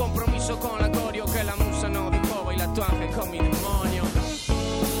 un compromiso con la coreo que la musa no dejó bailar tu ángel con mi demonio.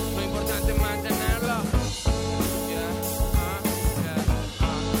 Lo importante es mantenerlo.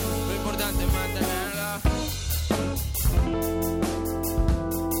 Lo importante es mantenerlo.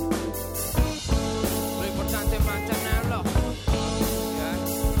 Lo importante es mantenerlo.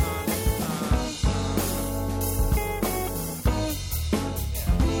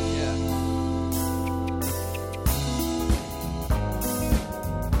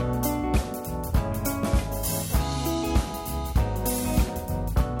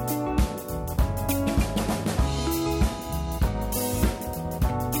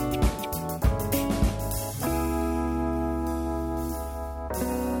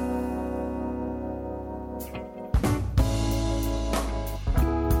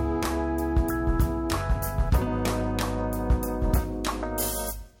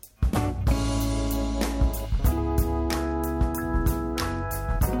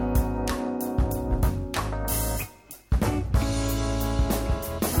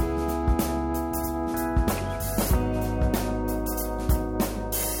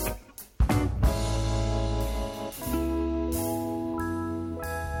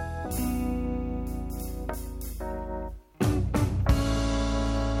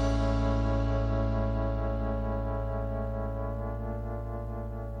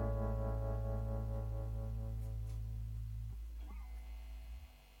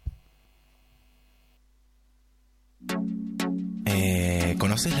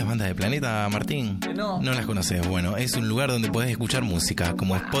 ¿Conoces las bandas de Planeta, Martín? No. No las conoces. Bueno, es un lugar donde podés escuchar música,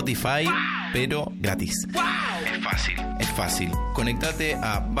 como Spotify, pero gratis. Es fácil. Conectate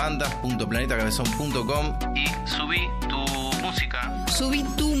a bandas.planetacabezón.com y subí tu música. Subí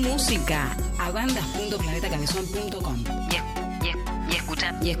tu música a bandas.planetacabezón.com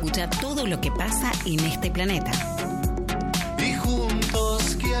y escucha todo lo que pasa en este planeta. Y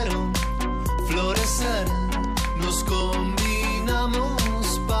juntos quiero florecer, nos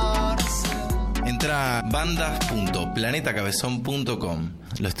combinamos para ser. Entra a bandas.planetacabezón.com.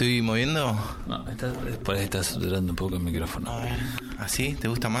 ¿Lo estoy moviendo? No, por ahí estás saturando un poco el micrófono. A ver, ¿así? ¿Te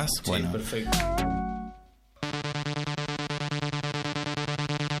gusta más? Sí, bueno, perfecto.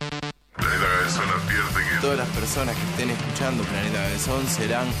 Todas las personas que estén escuchando Planeta Cabezón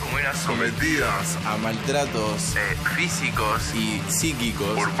serán sometidas a maltratos físicos y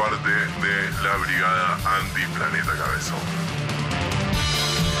psíquicos por parte de la Brigada Anti-Planeta Cabezón.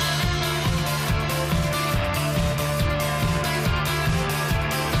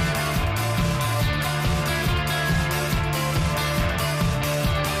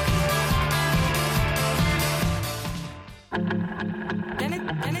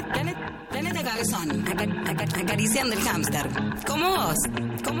 Planeta Cabezón, acariciando el hámster. Como vos,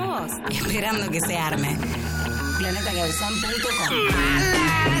 esperando que se arme. planetacabezón.com.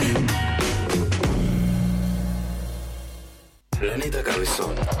 Planeta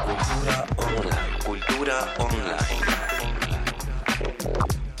Cabezón. Cultura online.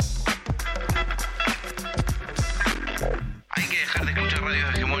 Hay que dejar de escuchar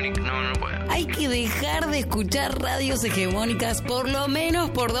radios hegemónicas. No puedo. Hay que dejar de escuchar radios hegemónicas por lo menos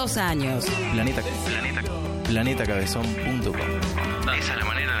por 2 años. Planetacabezón.com. Esa es la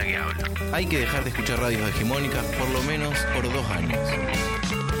manera en la que hablo. Hay que dejar de escuchar radios hegemónicas por lo menos por 2 años.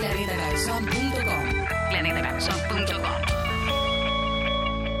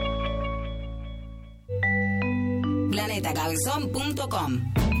 planetacabezón.com.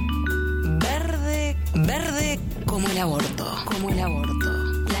 planetacabezón.com. Verde como el aborto.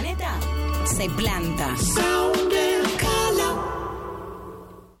 Planeta se planta.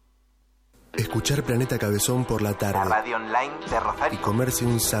 Escuchar Planeta Cabezón por la tarde. La radio online de Rosario. Y comerse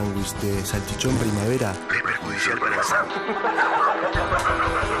un sándwich de salchichón primavera Es perjudicial para la salud.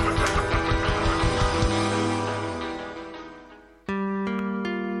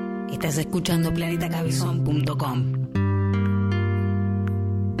 Estás escuchando planetacabezón.com.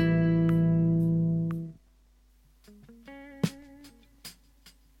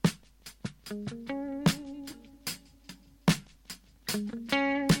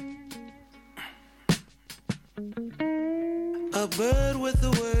 A bird with a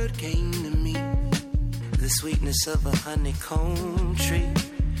word came to me, the sweetness of a honeycomb tree,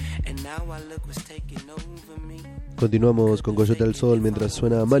 and now I look what's taking over me. Continuamos con Coyote al Sol mientras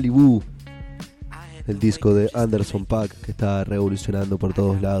suena Malibu, el disco de Anderson .Paak, que está revolucionando por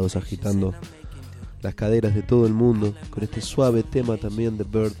todos lados, agitando las caderas de todo el mundo con este suave tema también de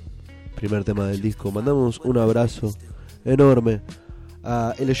Bird, primer tema del disco. Mandamos un abrazo enorme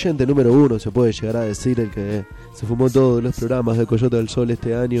a el oyente número 1, se puede llegar a decir, el que se fumó todos los programas de Coyote al Sol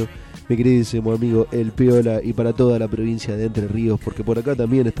este año, mi queridísimo amigo El Piola, y para toda la provincia de Entre Ríos, porque por acá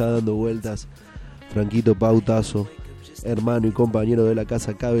también está dando vueltas Franquito Pautazo, hermano y compañero de la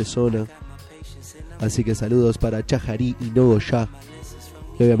casa Cabezona. Así que saludos para Chajarí y Nogoyá,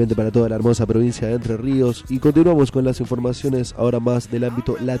 y obviamente para toda la hermosa provincia de Entre Ríos. Y continuamos con las informaciones ahora más del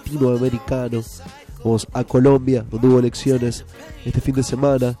ámbito latinoamericano. Vamos a Colombia, donde hubo elecciones este fin de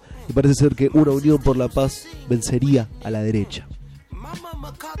semana, y parece ser que una unión por la paz vencería a la derecha.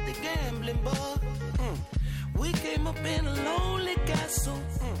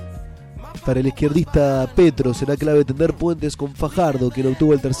 Para el izquierdista Petro será clave tender puentes con Fajardo, quien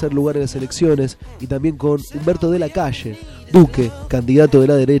obtuvo el tercer lugar en las elecciones, y también con Humberto de la Calle. Duque, candidato de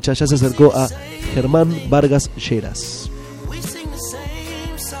la derecha, ya se acercó a Germán Vargas Lleras.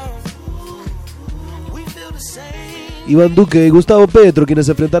 Iván Duque y Gustavo Petro, quienes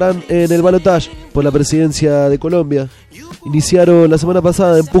se enfrentarán en el balotaje por la presidencia de Colombia, iniciaron la semana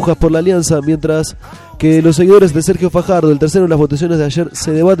pasada empujas por la alianza, mientras que los seguidores de Sergio Fajardo, el tercero en las votaciones de ayer,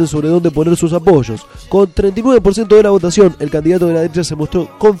 se debaten sobre dónde poner sus apoyos. Con 39% de la votación, el candidato de la derecha se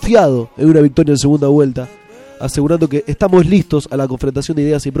mostró confiado en una victoria en segunda vuelta, asegurando que estamos listos a la confrontación de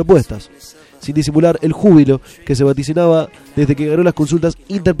ideas y propuestas. Sin disimular el júbilo que se vaticinaba desde que ganó las consultas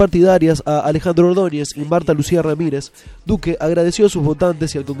interpartidarias a Alejandro Ordóñez y Marta Lucía Ramírez, Duque agradeció a sus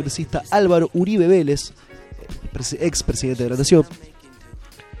votantes y al congresista Álvaro Uribe Vélez, expresidente de la Nación,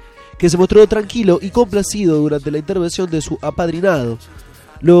 que se mostró tranquilo y complacido durante la intervención de su apadrinado.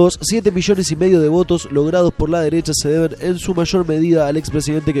 Los 7,5 millones de votos logrados por la derecha se deben en su mayor medida al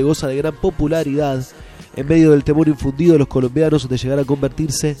expresidente que goza de gran popularidad en medio del temor infundido de los colombianos de llegar a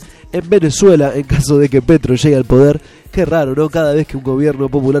convertirse en Venezuela en caso de que Petro llegue al poder. Qué raro, ¿no? Cada vez que un gobierno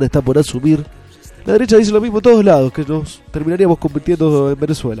popular está por asumir, la derecha dice lo mismo en todos lados, que nos terminaríamos convirtiendo en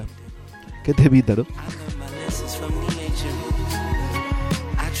Venezuela. Qué temita, ¿no?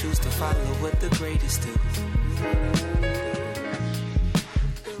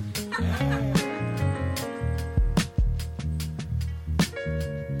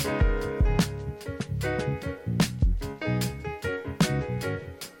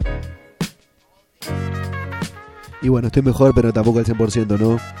 Y bueno, estoy mejor, pero tampoco al 100%,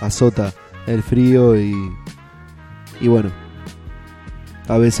 ¿no? Azota el frío y bueno,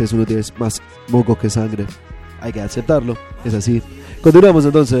 a veces uno tiene más mocos que sangre. Hay que aceptarlo, es así. Continuamos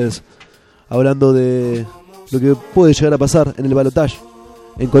entonces hablando de lo que puede llegar a pasar en el balotaje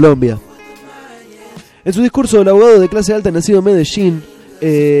en Colombia. En su discurso, el abogado de clase alta nacido en Medellín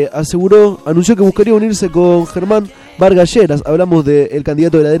anunció que buscaría unirse con Germán Vargas Lleras. Hablamos del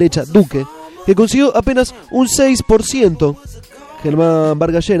candidato de la derecha, Duque, que consiguió apenas un 6%, Germán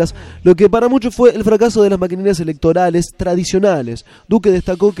Vargas Lleras, lo que para muchos fue el fracaso de las maquinarias electorales tradicionales. Duque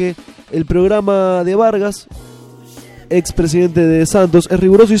destacó que el programa de Vargas, expresidente de Santos, es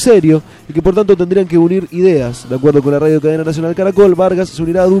riguroso y serio y que por tanto tendrían que unir ideas. De acuerdo con la radio cadena nacional Caracol, Vargas se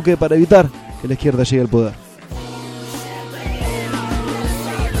unirá a Duque para evitar que la izquierda llegue al poder.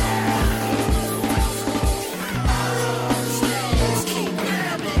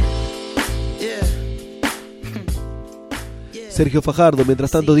 Sergio Fajardo, mientras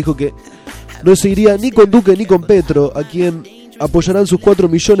tanto, dijo que no se iría ni con Duque ni con Petro, a quien apoyarán sus 4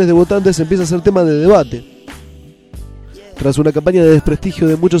 millones de votantes. Empieza a ser tema de debate. Tras una campaña de desprestigio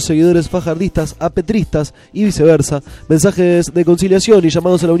de muchos seguidores fajardistas a petristas y viceversa, mensajes de conciliación y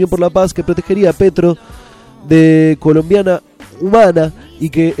llamados a la unión por la paz que protegería a Petro de colombiana humana y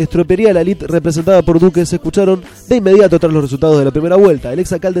que estropearía a la élite representada por Duque se escucharon de inmediato tras los resultados de la primera vuelta. El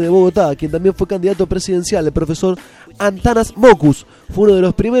exalcalde de Bogotá, quien también fue candidato presidencial, el profesor Antanas Mocus, fue uno de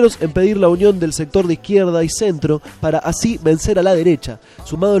los primeros en pedir la unión del sector de izquierda y centro para así vencer a la derecha.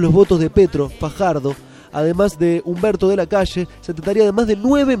 Sumados los votos de Petro, Fajardo, además de Humberto de la Calle, se trataría de más de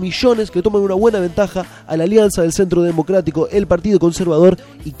 9 millones que toman una buena ventaja a la alianza del Centro Democrático, el Partido Conservador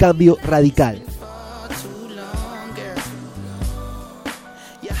y Cambio Radical.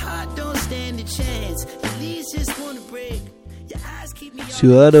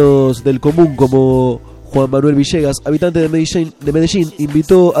 Ciudadanos del común como Juan Manuel Villegas, habitante de Medellín,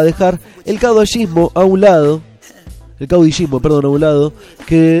 invitó a dejar el caudillismo a un lado,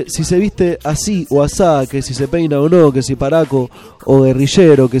 que si se viste así o asá, que si se peina o no, que si paraco o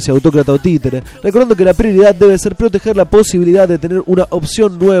guerrillero, que si autócrata o títere, recordando que la prioridad debe ser proteger la posibilidad de tener una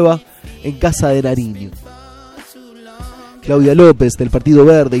opción nueva en casa de Nariño. Claudia López del Partido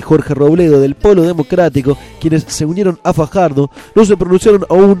Verde y Jorge Robledo del Polo Democrático, quienes se unieron a Fajardo, no se pronunciaron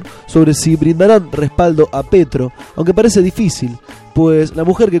aún sobre si brindarán respaldo a Petro, aunque parece difícil, pues la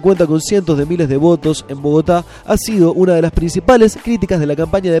mujer que cuenta con cientos de miles de votos en Bogotá ha sido una de las principales críticas de la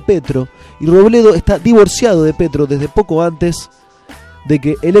campaña de Petro, y Robledo está divorciado de Petro desde poco antes de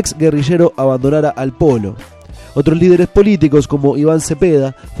que el ex guerrillero abandonara al Polo. Otros líderes políticos como Iván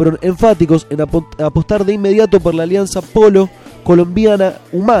Cepeda fueron enfáticos en apostar de inmediato por la alianza Polo Colombiana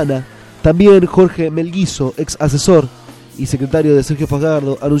Humana. También Jorge Melguizo, ex asesor y secretario de Sergio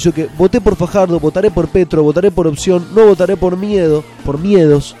Fajardo, anunció que voté por Fajardo, votaré por Petro, votaré por opción, no votaré por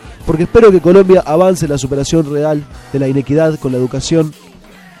miedos, porque espero que Colombia avance en la superación real de la inequidad con la educación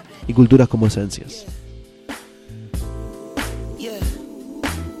y culturas como esencias.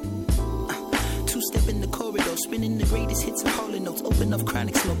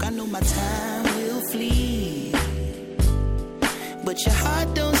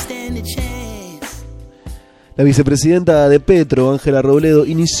 La vicepresidenta de Petro, Ángela Robledo,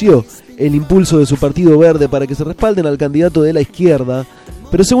 inició el impulso de su Partido Verde para que se respalden al candidato de la izquierda,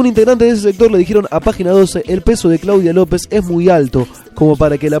 pero según integrantes de ese sector le dijeron a Página 12, el peso de Claudia López es muy alto como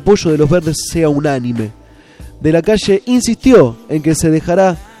para que el apoyo de los verdes sea unánime. De la Calle insistió en que se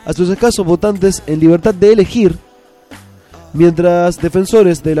dejará a sus escasos votantes en libertad de elegir, mientras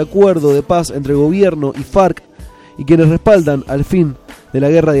defensores del acuerdo de paz entre gobierno y FARC y quienes respaldan al fin de la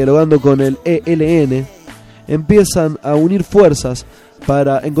guerra dialogando con el ELN empiezan a unir fuerzas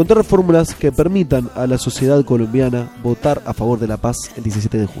para encontrar fórmulas que permitan a la sociedad colombiana votar a favor de la paz el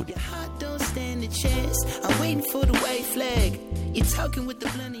 17 de junio.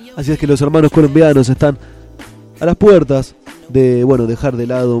 Así es que los hermanos colombianos están a las puertas de, bueno, dejar de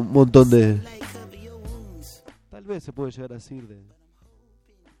lado un montón de... Tal vez se puede llegar a decir de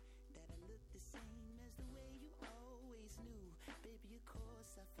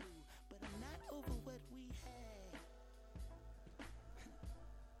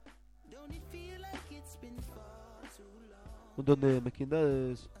Un montón de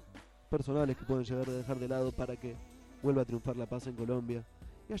mezquindades personales que pueden llegar a dejar de lado para que vuelva a triunfar la paz en Colombia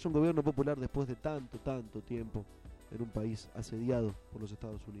y haya un gobierno popular después de tanto tiempo en un país asediado por los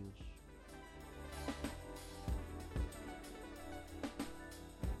Estados Unidos.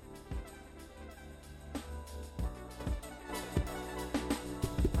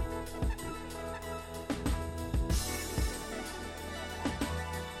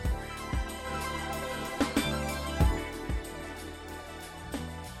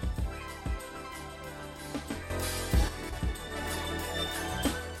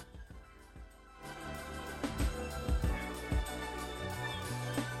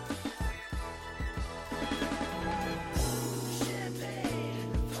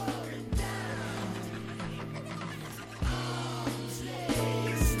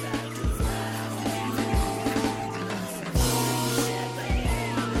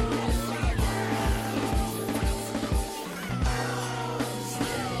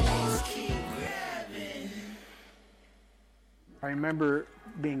 I remember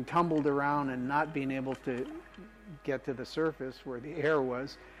being tumbled around and not being able to get to the surface where the air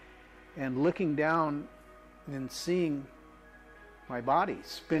was, and looking down and seeing my body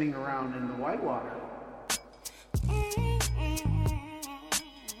spinning around in the white water.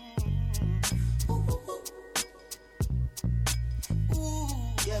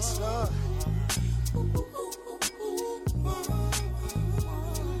 Yes, Lord.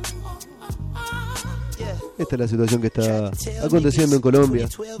 Esta es la situación que está aconteciendo en Colombia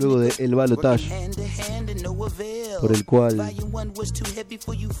luego del balotaje, por el cual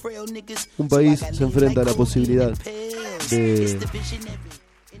un país se enfrenta a la posibilidad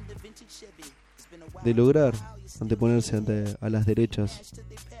de lograr anteponerse a las derechas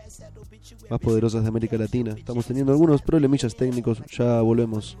más poderosas de América Latina. Estamos teniendo algunos problemillas técnicos, ya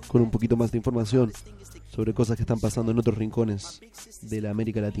volvemos con un poquito más de información sobre cosas que están pasando en otros rincones de la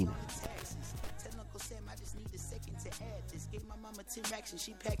América Latina. 10 racks and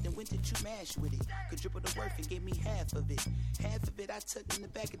she packed and went to chew mash with it. Could dribble the worth and gave me half of it. Half of it I tucked in the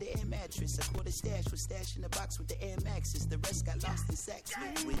back of the air mattress. A quarter stash was stashed in the box with the Air Maxes. The rest got lost in sacks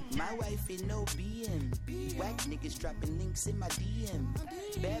with my wife in no BM. Whack niggas dropping links in my DM.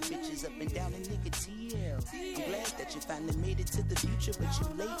 Bad bitches up and down in nigga TL. I'm glad that you finally made it to the future, but you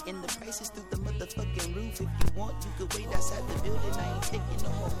late and the prices through the motherfucking roof. If you want, you could wait outside the building. I ain't taking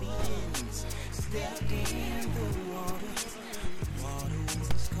no more meetings. Stepped in the water. Water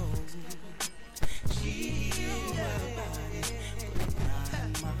was cold. She healed my body,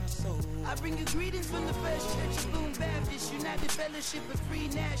 but not my soul. I bring you greetings from the First Church of Boone Baptist, United Fellowship of Free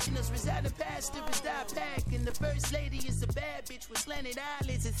Nationals. Residing pastor is Dot Pack, and the First Lady is a bad bitch with slanted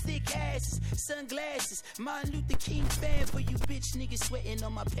eyelids and thick asses, sunglasses. Martin Luther King fan for you bitch niggas sweating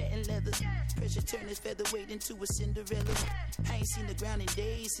on my patent leather. Pressure turn his featherweight into a Cinderella. I ain't seen the ground in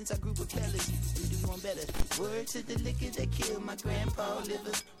days since I grew with fellas. We do one better. Word to the liquor that killed my grandpa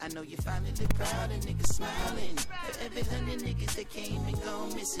liver. I know you finally proud and niggas smiling. For every 100 niggas that came and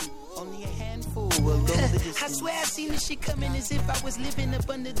gone missing, only a handful will go the distance. I swear I seen this shit coming as if I was living up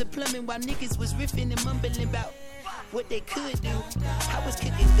under the plumbing while niggas was riffing and mumbling about what they could do. I was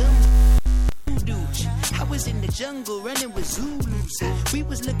kicking gum. I was in the jungle running with Zulus. We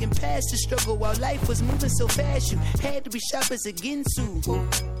was looking past the struggle while life was moving so fast. You had to be sharp as a Ginsu.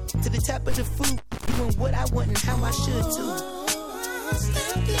 To the top of the food, doing what I want and how I should too.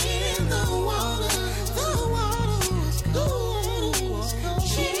 Stepped in the water was cold.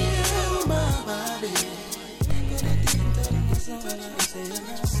 Chill my body. Stepped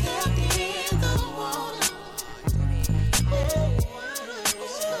in the water.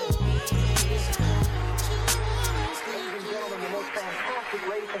 Fantastic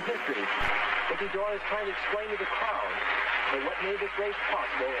race in history. Mickey Dore is trying to explain to the crowd that what made this race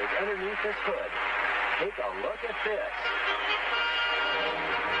possible is underneath this hood. Take a look at this.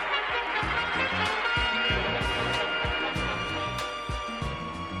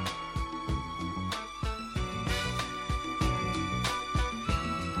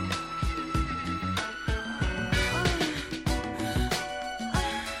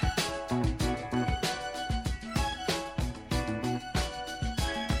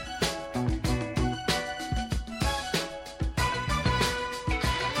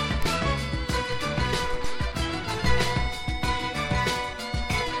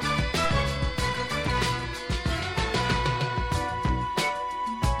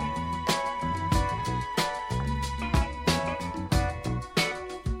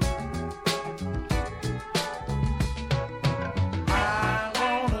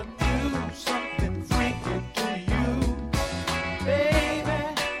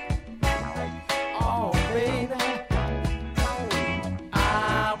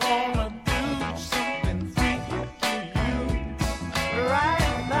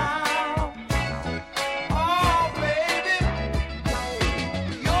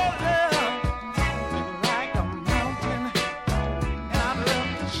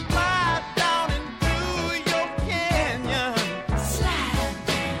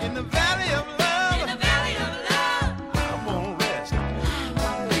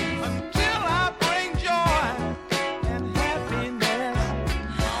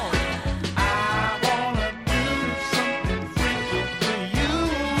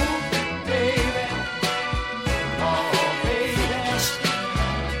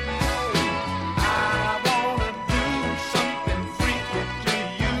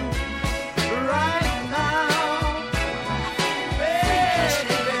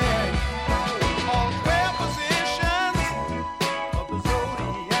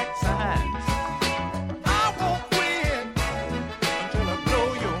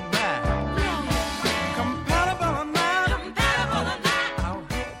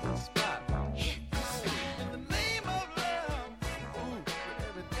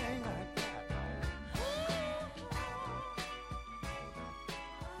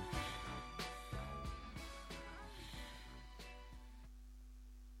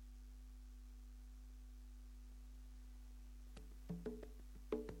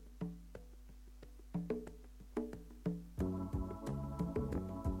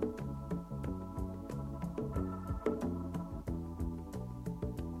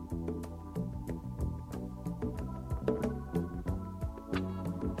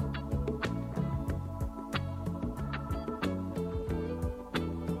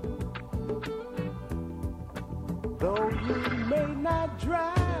 Though you may not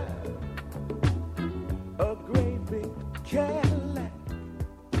drive a great big Cadillac,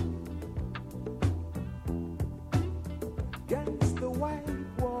 against the white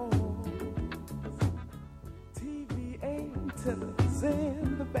walls, TV antennas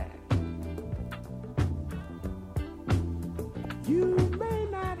in the back. You may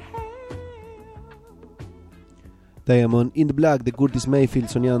not have. Diamond in the Black de Curtis Mayfield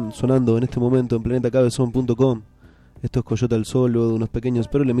sonando en este momento en planetacabezón.com. Esto es Coyote al Sol, luego de unos pequeños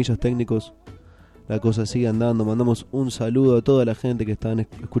problemillas técnicos. La cosa sigue andando. Mandamos un saludo a toda la gente que están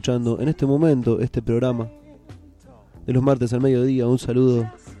escuchando en este momento este programa de los martes al mediodía. Un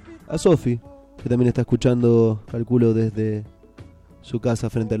saludo a Sofi, que también está escuchando, calculo, desde su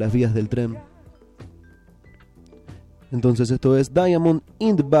casa frente a las vías del tren. Entonces esto es Diamond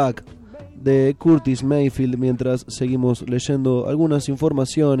in the Back de Curtis Mayfield, mientras seguimos leyendo algunas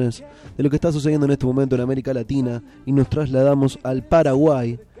informaciones de lo que está sucediendo en este momento en América Latina y nos trasladamos al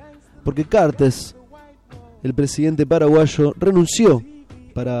Paraguay, porque Cartes, el presidente paraguayo, renunció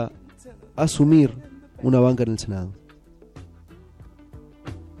para asumir una banca en el Senado.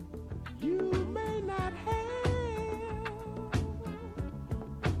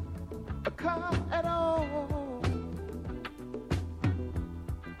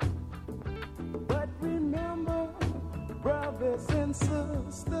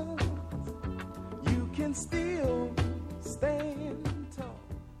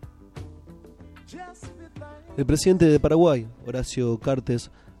 El presidente de Paraguay, Horacio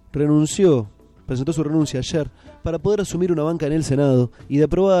Cartes, presentó su renuncia ayer para poder asumir una banca en el Senado, y de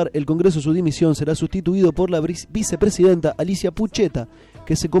aprobar el Congreso su dimisión será sustituido por la vicepresidenta Alicia Pucheta,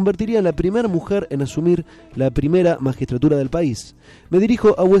 que se convertiría en la primera mujer en asumir la primera magistratura del país. Me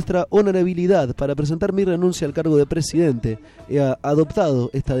dirijo a vuestra honorabilidad para presentar mi renuncia al cargo de presidente. He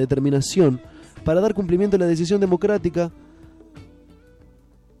adoptado esta determinación para dar cumplimiento a la decisión democrática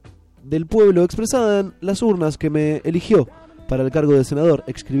del pueblo expresada en las urnas que me eligió para el cargo de senador,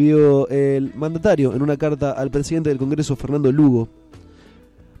 escribió el mandatario en una carta al presidente del Congreso, Fernando Lugo.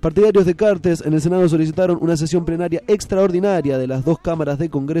 Partidarios de Cartes en el Senado solicitaron una sesión plenaria extraordinaria de las dos cámaras de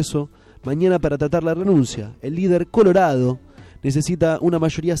Congreso mañana para tratar la renuncia. El líder colorado necesita una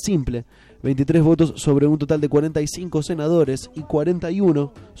mayoría simple, 23 votos sobre un total de 45 senadores y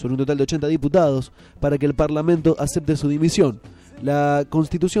 41 sobre un total de 80 diputados, para que el Parlamento acepte su dimisión. La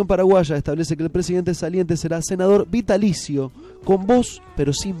Constitución paraguaya establece que el presidente saliente será senador vitalicio, con voz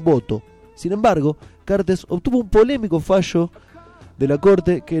pero sin voto. Sin embargo, Cartes obtuvo un polémico fallo de la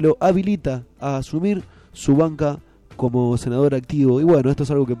Corte que lo habilita a asumir su banca como senador activo. Y bueno, esto es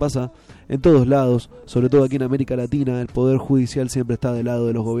algo que pasa en todos lados, sobre todo aquí en América Latina. El poder judicial siempre está del lado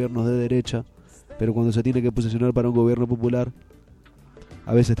de los gobiernos de derecha, pero cuando se tiene que posicionar para un gobierno popular,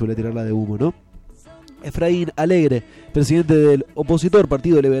 a veces suele tirarla de humo, ¿no? Efraín Alegre, presidente del opositor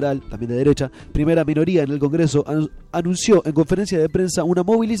Partido Liberal, también de derecha, primera minoría en el Congreso, anunció en conferencia de prensa una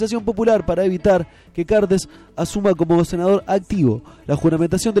movilización popular para evitar que Cartes asuma como senador activo. La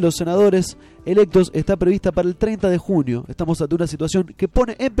juramentación de los senadores electos está prevista para el 30 de junio. Estamos ante una situación que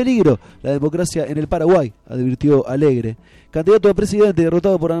pone en peligro la democracia en el Paraguay, advirtió Alegre. Candidato a presidente,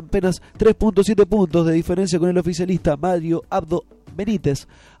 derrotado por apenas 3.7 puntos de diferencia con el oficialista Mario Abdo Benítez,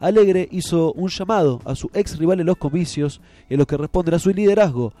 Alegre hizo un llamado a su ex rival en los comicios, en los que responden a su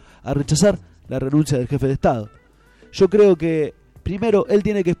liderazgo, a rechazar la renuncia del jefe de Estado. Yo creo que primero él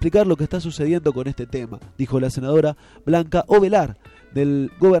tiene que explicar lo que está sucediendo con este tema, dijo la senadora Blanca Ovelar,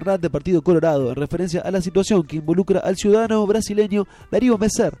 del gobernante Partido Colorado, en referencia a la situación que involucra al ciudadano brasileño Darío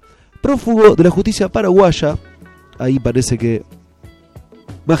Messer, prófugo de la justicia paraguaya. Ahí parece que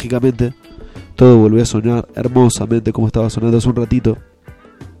mágicamente todo volvió a sonar hermosamente como estaba sonando hace un ratito.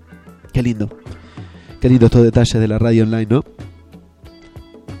 Qué lindo estos detalles de la radio online, ¿no?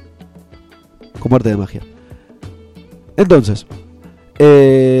 Como arte de magia. Entonces,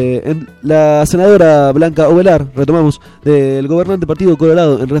 la senadora Blanca Ovelar, retomamos, del gobernante Partido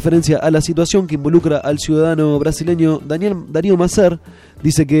Colorado, en referencia a la situación que involucra al ciudadano brasileño Darío Messer,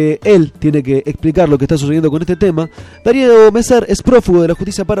 dice que él tiene que explicar lo que está sucediendo con este tema. Darío Messer es prófugo de la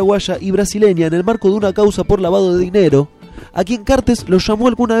justicia paraguaya y brasileña en el marco de una causa por lavado de dinero, a quien Cartes lo llamó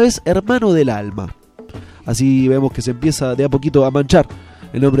alguna vez hermano del alma. Así vemos que se empieza de a poquito a manchar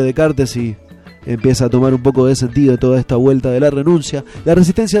el nombre de Cartes y empieza a tomar un poco de sentido toda esta vuelta de la renuncia. La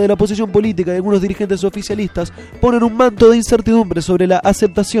resistencia de la oposición política y algunos dirigentes oficialistas ponen un manto de incertidumbre sobre la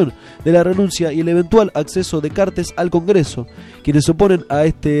aceptación de la renuncia y el eventual acceso de Cartes al Congreso. Quienes se oponen a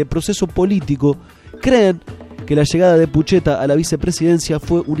este proceso político creen que la llegada de Pucheta a la vicepresidencia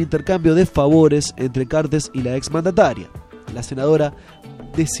fue un intercambio de favores entre Cartes y la exmandataria. La senadora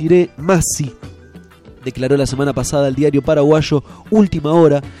Desiree Massi declaró la semana pasada al diario paraguayo Última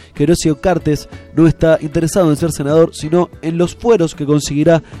Hora que Horacio Cartes no está interesado en ser senador, sino en los fueros que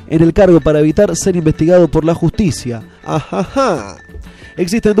conseguirá en el cargo para evitar ser investigado por la justicia. Ajaja.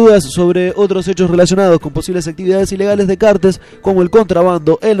 Existen dudas sobre otros hechos relacionados con posibles actividades ilegales de Cartes, como el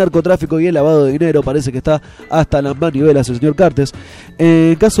contrabando, el narcotráfico y el lavado de dinero. Parece que está hasta las manivelas el señor Cartes.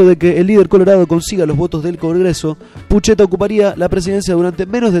 En caso de que el líder colorado consiga los votos del Congreso, Pucheta ocuparía la presidencia durante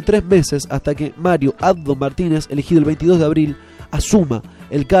menos de 3 meses hasta que Mario Abdo Martínez, elegido el 22 de abril, asuma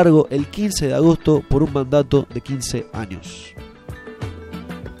el cargo el 15 de agosto por un mandato de 15 años.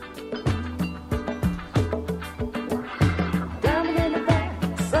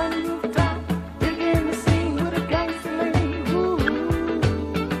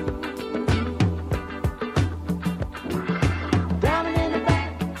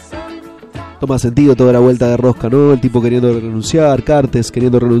 Toma sentido toda la vuelta de rosca, ¿no? El tipo queriendo renunciar, Cartes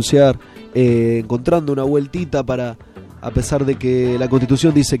queriendo renunciar, encontrando una vueltita para, a pesar de que la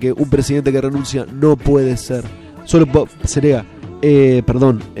Constitución dice que un presidente que renuncia no puede ser, solo sería,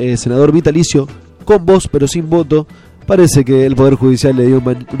 senador vitalicio, con voz pero sin voto. Parece que el Poder Judicial le dio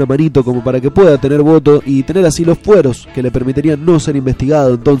una manito como para que pueda tener voto y tener así los fueros que le permitirían no ser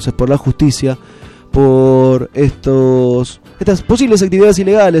investigado entonces por la justicia por estas posibles actividades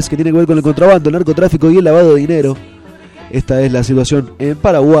ilegales que tienen que ver con el contrabando, el narcotráfico y el lavado de dinero. Esta es la situación en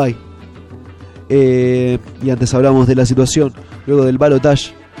Paraguay. Y antes hablamos de la situación luego del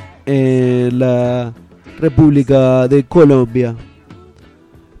balotaje en la República de Colombia.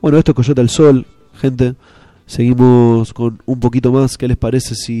 Bueno, esto es Coyote al Sol, gente. Seguimos con un poquito más. ¿Qué les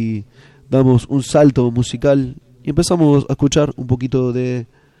parece si damos un salto musical y empezamos a escuchar un poquito de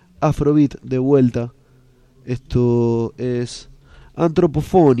Afrobeat de vuelta? Esto es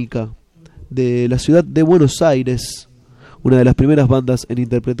Antropofónica, de la ciudad de Buenos Aires, una de las primeras bandas en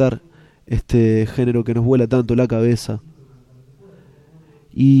interpretar este género que nos vuela tanto la cabeza.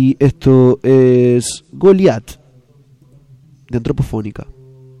 Y esto es Goliath, de Antropofónica,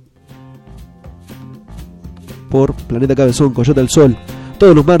 por Planeta Cabezón, Coyote al Sol,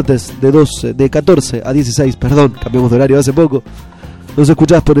 todos los martes de 14 a 16, cambiamos de horario hace poco. Nos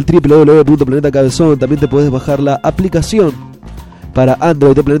escuchás por el www.planetacabezón. También te podés bajar la aplicación para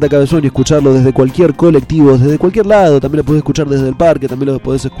Android de Planeta Cabezón y escucharlo desde cualquier colectivo, desde cualquier lado. También lo podés escuchar desde el parque, también lo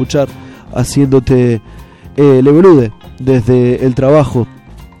podés escuchar haciéndote le bolude desde el trabajo.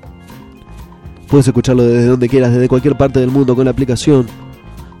 Puedes escucharlo desde donde quieras, desde cualquier parte del mundo con la aplicación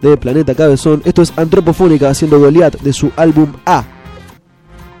de Planeta Cabezón. Esto es Antropofónica haciendo Goliath de su álbum A.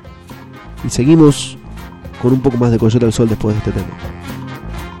 Y seguimos con un poco más de Coyote al Sol después de este tema.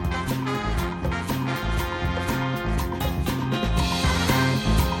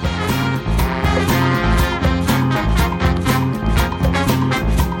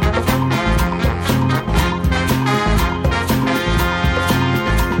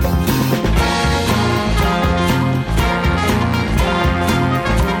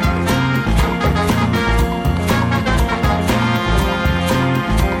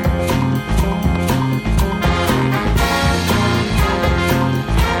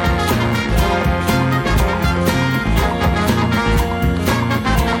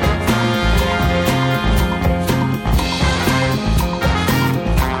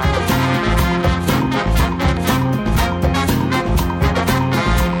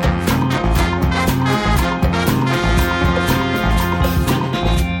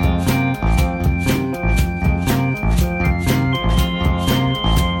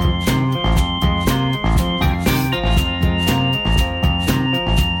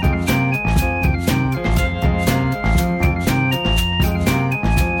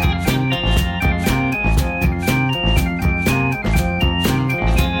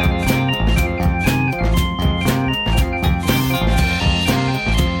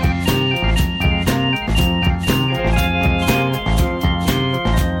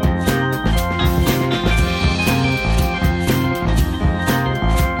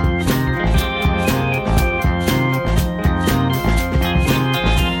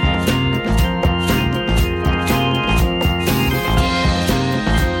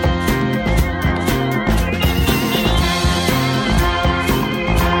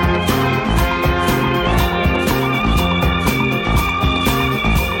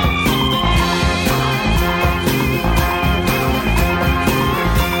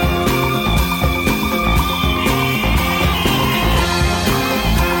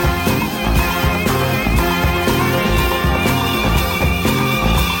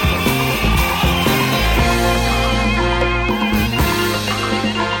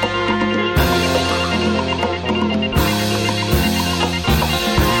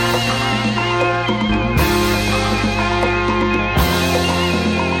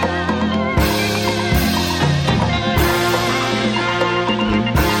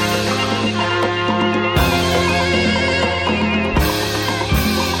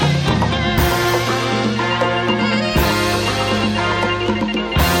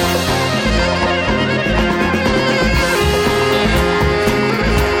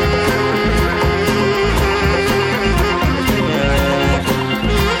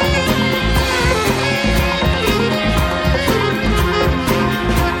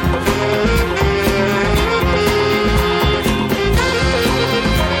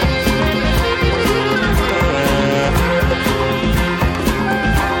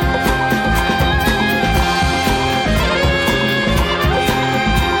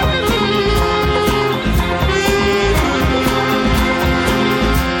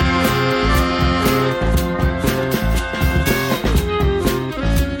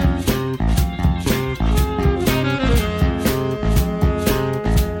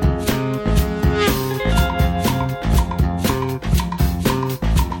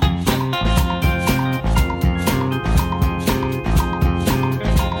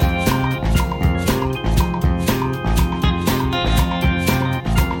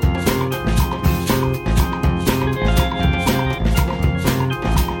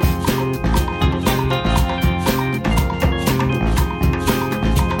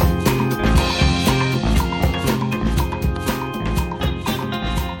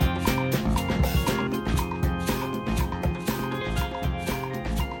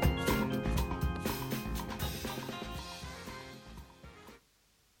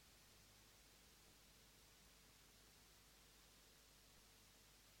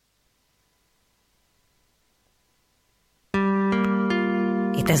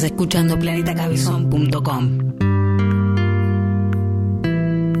 Estás escuchando planetacabezón.com.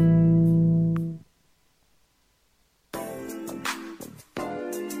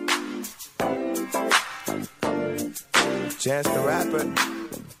 Chance the Rapper.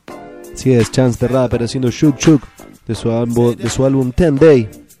 Sí, es Chance the Rapper haciendo Shook Shook de su álbum 10 Day,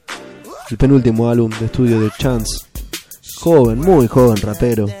 el penúltimo álbum de estudio de Chance. Joven, muy joven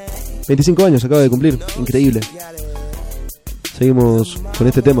rapero, 25 años acaba de cumplir, increíble. Seguimos con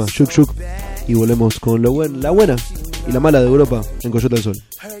este tema, Shook Shook, y volvemos con la buena y la mala de Europa en Coyote al Sol.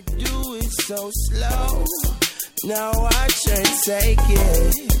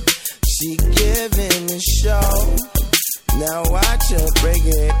 Now watch her break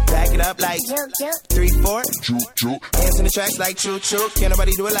it, back it up like 3-4. Hands in the tracks like choo choo. Can't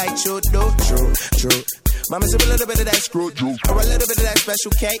nobody do it like choo do. True. Mama sip a little bit of that screw juice, or a little bit of that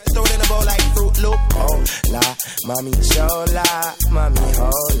special cake. Throw it in a bowl like Fruit Loop. Oh la, mommy chola, mommy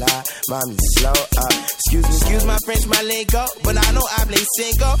hola, mommy slow up. Excuse my French, my lingo, but I know I play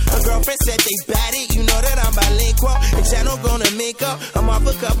cinco. A girlfriend said they bad it, you know that I'm bilingual. The channel gonna mink up. I'm off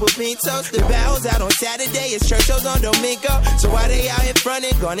a couple pintos. The battle's out on Saturday, it's church shows on Domingo. So why they out in front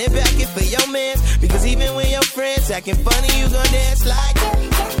and gonna back it for your man? Because even when your friends acting funny, you gon' dance like.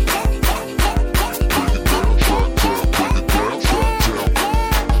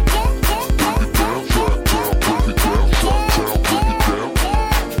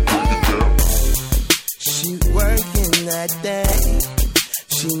 She working that day.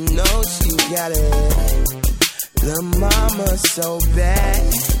 She knows she got it. The mama so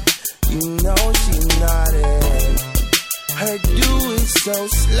bad. You know she nodded. Her do it so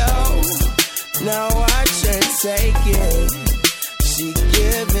slow. Now watch her take it. She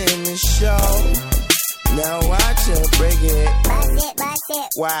giving the show. Now watch her break it. Bust it.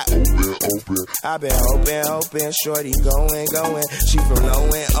 Why? Open. I been hoping. Shorty going. She from low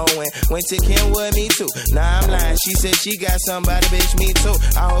and Owen. Went to Kenwood, me too. Nah, I'm lying. She said she got somebody, bitch, me too.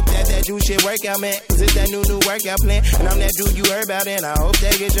 I hope that dude shit work out, man. Cause it's that new workout plan. And I'm that dude you heard about, and I hope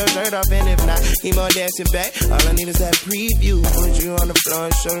they get your shirt off. And if not, he more dancing back. All I need is that preview. Put you on the floor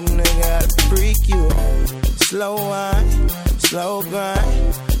and show them nigga how to freak you. Slow wine, slow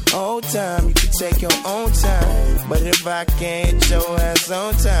grind. Old time, you can take your own time. But if I can't hit your ass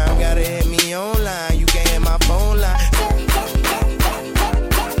on time, gotta hit me online. You can't hit my phone line.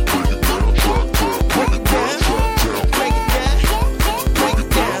 Break it down, go ahead, break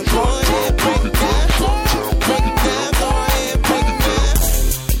it down. Go ahead, break it down.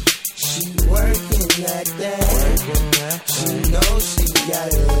 She working that day. She knows she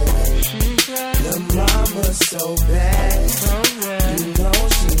got it. The mama so bad. You know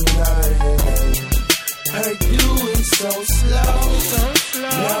she got it. Her do it so slow.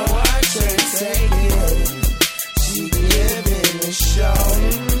 Now watch her take it. She giving the show.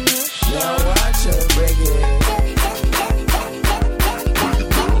 Now watch her break it.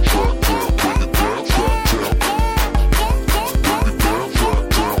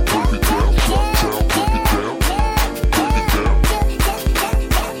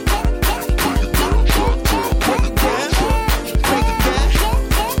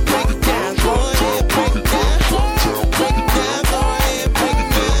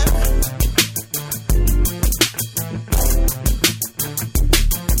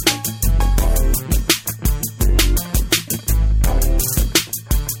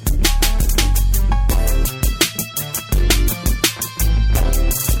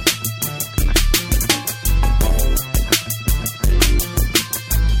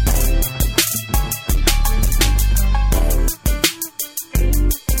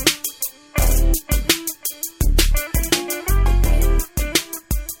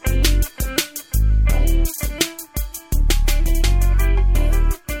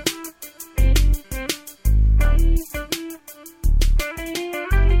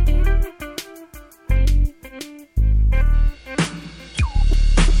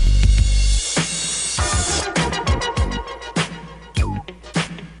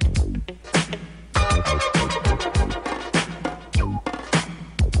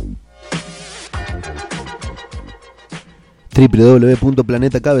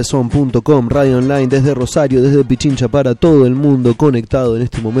 www.planetacabezón.com, radio online desde Rosario, desde Pichincha para todo el mundo conectado en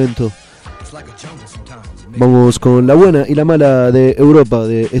este momento. Vamos con la buena y la mala de Europa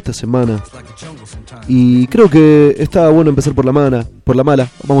de esta semana. Y creo que está bueno empezar por la mala.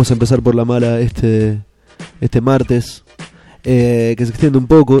 Vamos a empezar por la mala este martes, que se extiende un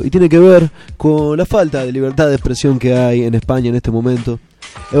poco y tiene que ver con la falta de libertad de expresión que hay en España en este momento.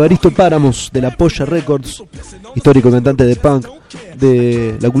 Evaristo Páramos de la Polla Records, histórico cantante de punk,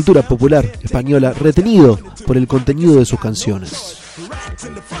 de la cultura popular española, retenido por el contenido de sus canciones.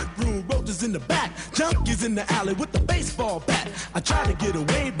 Junkies in the alley with the baseball bat. I tried to get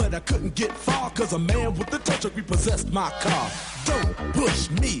away, but I couldn't get far, cause a man with the tow truck repossessed my car. Don't push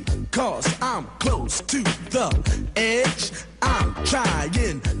me, cause I'm close to the edge. I'm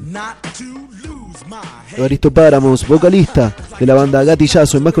trying not to lose my head. Evaristo Páramos, vocalista de la banda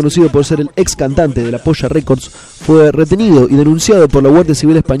Gatillazo y más conocido por ser el ex cantante de la Polla Records, fue retenido y denunciado por la Guardia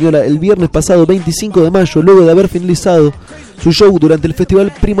Civil Española el viernes pasado 25 de mayo, luego de haber finalizado su show durante el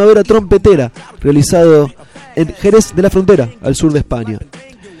festival Primavera Trompetera, realizado en Jerez de la Frontera, al sur de España.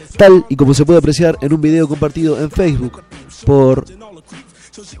 Tal y como se puede apreciar en un video compartido en Facebook por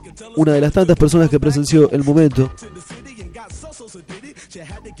una de las tantas personas que presenció el momento.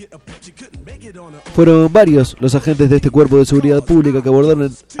 Fueron varios los agentes de este cuerpo de seguridad pública que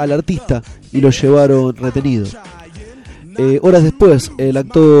abordaron al artista y lo llevaron retenido. Horas después, el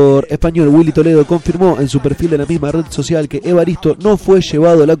actor español Willy Toledo confirmó en su perfil de la misma red social que Evaristo no fue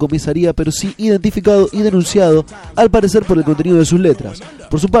llevado a la comisaría, pero sí identificado y denunciado, al parecer por el contenido de sus letras.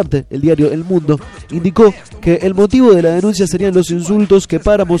 Por su parte, el diario El Mundo indicó que el motivo de la denuncia serían los insultos que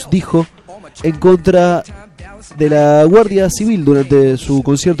Páramos dijo en contra de la Guardia Civil durante su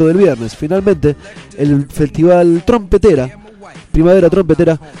concierto del viernes. Finalmente, el festival Primavera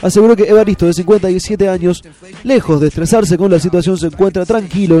Trompetera aseguró que Evaristo, de 57 años, lejos de estresarse con la situación, se encuentra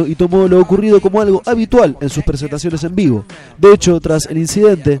tranquilo y tomó lo ocurrido como algo habitual en sus presentaciones en vivo. De hecho, tras el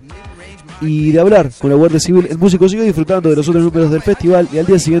incidente y de hablar con la Guardia Civil, el músico siguió disfrutando de los otros números del festival y al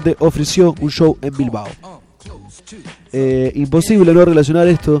día siguiente ofreció un show en Bilbao. Imposible no relacionar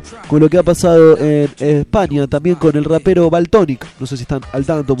esto con lo que ha pasado en España, también con el rapero Valtonyc. No sé si están al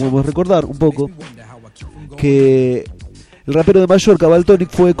tanto, podemos recordar un poco que el rapero de Mallorca, Valtonyc,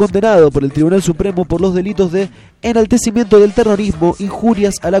 fue condenado por el Tribunal Supremo por los delitos de enaltecimiento del terrorismo,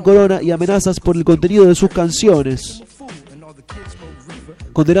 injurias a la corona y amenazas por el contenido de sus canciones.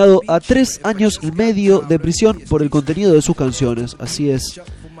 Condenado a 3 años y medio de prisión por el contenido de sus canciones. Así es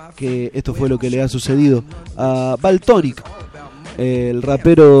que esto fue lo que le ha sucedido a Valtonyc, el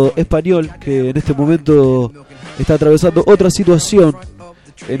rapero español que en este momento está atravesando otra situación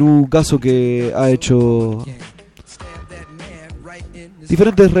en un caso que ha hecho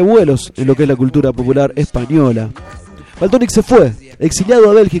diferentes revuelos en lo que es la cultura popular española. Valtonyc se fue,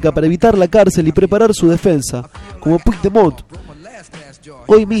 exiliado a Bélgica, para evitar la cárcel y preparar su defensa, como Puigdemont.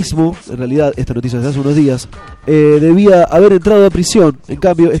 Hoy mismo, en realidad esta noticia es de hace unos días, debía haber entrado a prisión. En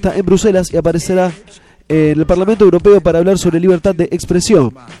cambio está en Bruselas y aparecerá en el Parlamento Europeo para hablar sobre libertad de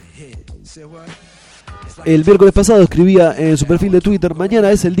expresión. El miércoles pasado escribía en su perfil de Twitter: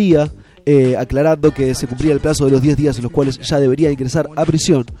 mañana es el día, aclarando que se cumplía el plazo de los 10 días en los cuales ya debería ingresar a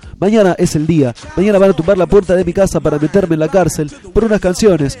prisión. Mañana es el día, mañana van a tumbar la puerta de mi casa para meterme en la cárcel por unas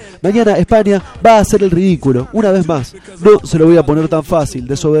canciones. Mañana España va a hacer el ridículo, una vez más. No se lo voy a poner tan fácil,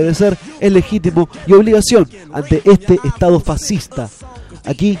 desobedecer es legítimo y obligación ante este estado fascista.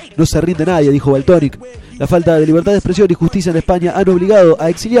 Aquí no se rinde nadie, dijo Valtonyc. La falta de libertad de expresión y justicia en España han obligado a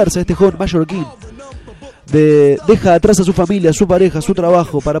exiliarse a este joven mallorquín. Deja atrás a su familia, su pareja, su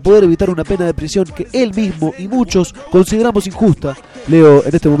trabajo, para poder evitar una pena de prisión que él mismo y muchos consideramos injusta. Leo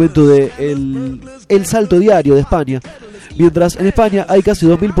en este momento de El Salto Diario de España. Mientras en España hay casi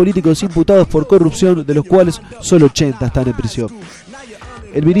 2.000 políticos imputados por corrupción, de los cuales solo 80 están en prisión.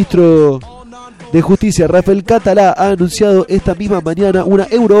 El ministro de Justicia, Rafael Catalá, ha anunciado esta misma mañana una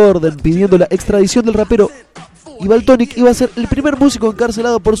euroorden pidiendo la extradición del rapero, y Valtonyc iba a ser el primer músico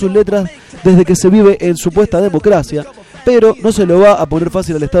encarcelado por sus letras desde que se vive en supuesta democracia, pero no se lo va a poner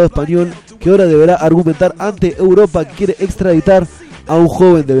fácil al Estado español, que ahora deberá argumentar ante Europa que quiere extraditar a un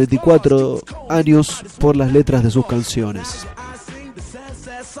joven de 24 años por las letras de sus canciones.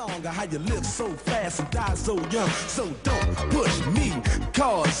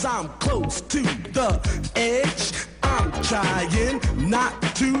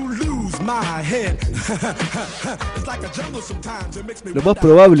 Lo más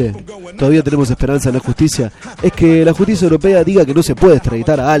probable, todavía tenemos esperanza en la justicia, es que la justicia europea diga que no se puede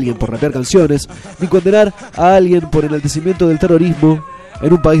extraditar a alguien por rapear canciones, ni condenar a alguien por enaltecimiento del terrorismo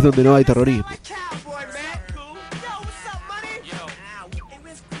en un país donde no hay terrorismo.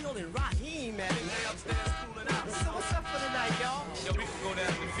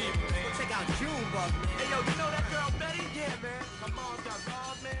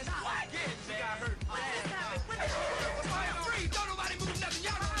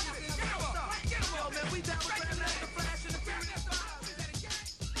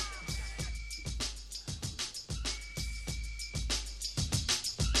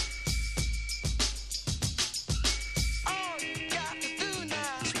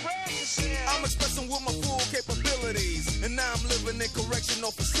 I'm living in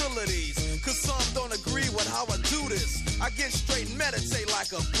correctional facilities. Cause some don't agree with how I do this. I get straight and meditate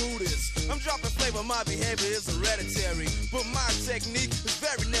like a Buddhist. I'm dropping flavor, my behavior is hereditary. But my technique is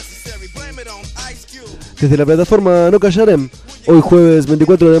very necessary. Blame it on Ice Cube. Desde la plataforma No Callarem, hoy jueves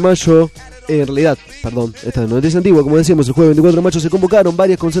 24 de mayo, en realidad, perdón, esta noticia antigua, como decíamos, el jueves 24 de mayo se convocaron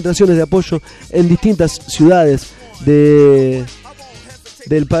varias concentraciones de apoyo en distintas ciudades del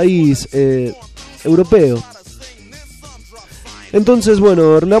país europeo. Entonces,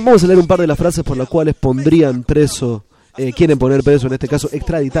 bueno, vamos a leer un par de las frases por las cuales pondrían preso, quieren poner preso, en este caso,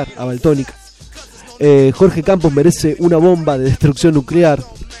 extraditar a Valtónica. Jorge Campos merece una bomba de destrucción nuclear.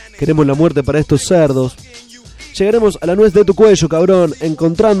 Queremos la muerte para estos cerdos. Llegaremos a la nuez de tu cuello, cabrón,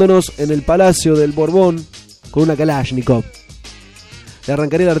 encontrándonos en el Palacio del Borbón con una Kalashnikov. Le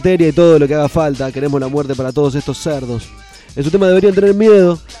arrancaré la arteria y todo lo que haga falta. Queremos la muerte para todos estos cerdos. En su tema deberían tener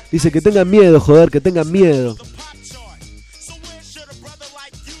miedo. Dice que tengan miedo, joder, que tengan miedo.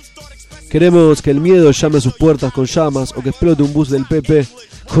 Queremos que el miedo llame a sus puertas con llamas o que explote un bus del PP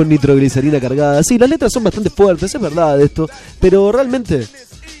con nitroglicerina cargada. Sí, las letras son bastante fuertes, es verdad esto, pero realmente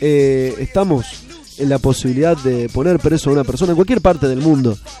estamos en la posibilidad de poner preso a una persona en cualquier parte del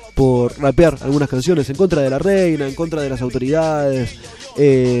mundo por rapear algunas canciones en contra de la reina, en contra de las autoridades.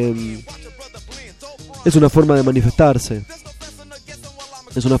 Es una forma de manifestarse,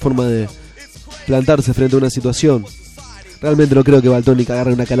 es una forma de plantarse frente a una situación. Realmente no creo que Valtónica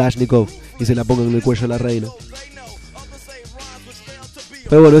agarre una Kalashnikov y se la ponga en el cuello a la reina.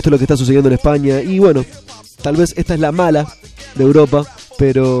 Pero bueno, esto es lo que está sucediendo en España. Y bueno, tal vez esta es la mala de Europa,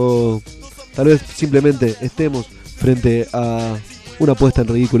 pero tal vez simplemente estemos frente a una puesta en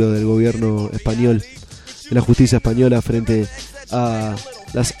ridículo del gobierno español, de la justicia española, frente a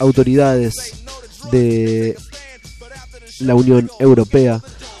las autoridades de la Unión Europea.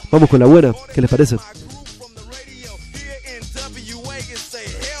 Vamos con la buena, ¿qué les parece?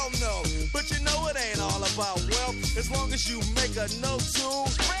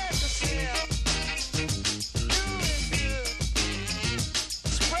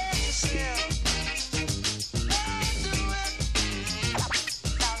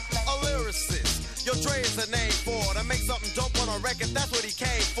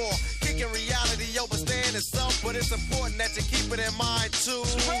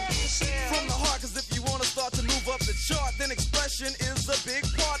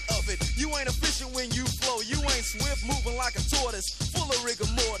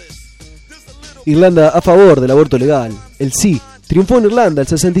 Irlanda a favor del aborto legal. El sí triunfó en Irlanda. El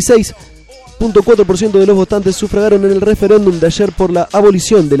 66.4% de los votantes sufragaron en el referéndum de ayer por la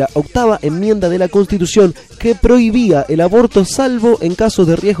abolición de la octava enmienda de la Constitución que prohibía el aborto salvo en casos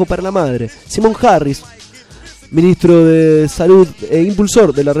de riesgo para la madre. Simon Harris, ministro de Salud e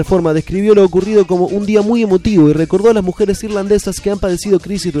impulsor de la reforma, describió lo ocurrido como un día muy emotivo y recordó a las mujeres irlandesas que han padecido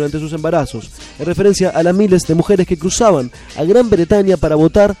crisis durante sus embarazos, en referencia a las miles de mujeres que cruzaban a Gran Bretaña para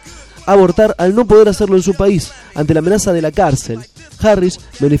abortar al no poder hacerlo en su país ante la amenaza de la cárcel. Harris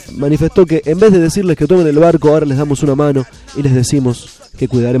manifestó que en vez de decirles que tomen el barco, ahora les damos una mano y les decimos que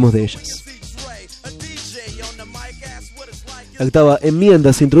cuidaremos de ellas. La octava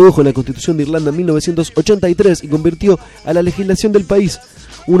enmienda se introdujo en la Constitución de Irlanda en 1983 y convirtió a la legislación del país,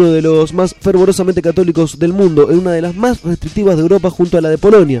 uno de los más fervorosamente católicos del mundo, en una de las más restrictivas de Europa junto a la de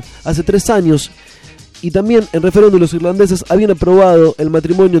Polonia. Hace 3 años, y también en referéndum los irlandeses habían aprobado el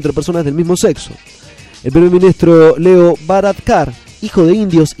matrimonio entre personas del mismo sexo. El primer ministro Leo Varadkar, hijo de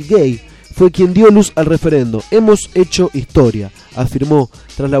indios y gay, fue quien dio luz al referendo. Hemos hecho historia, afirmó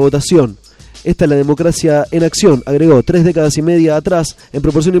tras la votación. Esta es la democracia en acción, agregó. 3 décadas y media atrás, en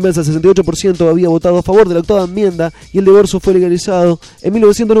proporción inmensa, el 68% había votado a favor de la octava enmienda y el divorcio fue legalizado en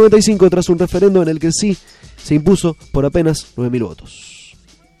 1995 tras un referendo en el que sí se impuso por apenas 9.000 votos.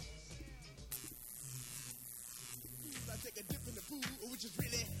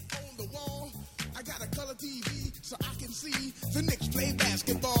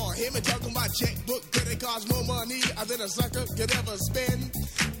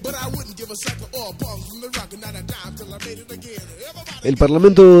 El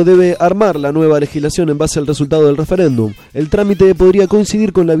Parlamento debe armar la nueva legislación en base al resultado del referéndum. El trámite podría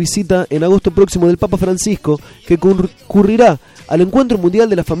coincidir con la visita en agosto próximo del Papa Francisco, que concurrirá al Encuentro Mundial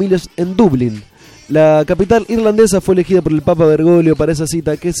de las Familias en Dublín. La capital irlandesa fue elegida por el Papa Bergoglio para esa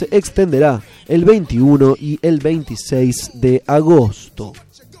cita, que se extenderá el 21 y el 26 de agosto.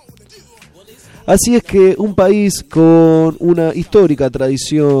 Así es que un país con una histórica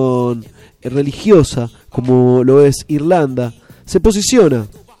tradición religiosa, como lo es Irlanda, se posiciona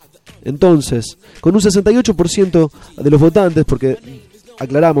entonces con un 68% de los votantes, porque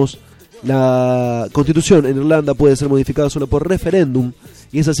aclaramos La constitución en Irlanda puede ser modificada solo por referéndum,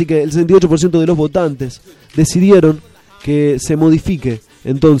 y es así que el 68% de los votantes decidieron que se modifique.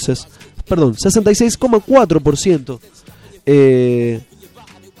 Entonces, 66,4%,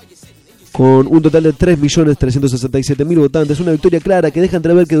 con un total de 3.367.000 votantes. Una victoria clara que deja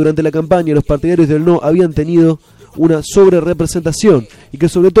entrever que durante la campaña los partidarios del no habían tenido una sobrerepresentación, y que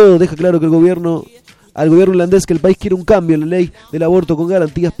sobre todo deja claro que al gobierno irlandés que el país quiere un cambio en la ley del aborto con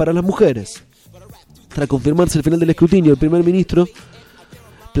garantías para las mujeres. Tras confirmarse el final del escrutinio, el primer ministro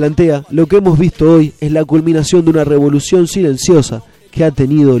plantea: lo que hemos visto hoy es la culminación de una revolución silenciosa que ha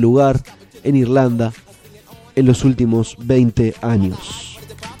tenido lugar en Irlanda en los últimos 20 años.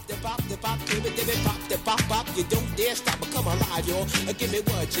 You don't dare stop or come alive, y'all. Give me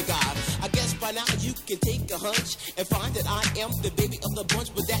what you got. I guess by now you can take a hunch and find that I am the baby of the bunch,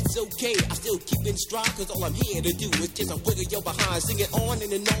 but that's okay. I still keep in stride, cause all I'm here to do is just a wiggle your behind. Sing it on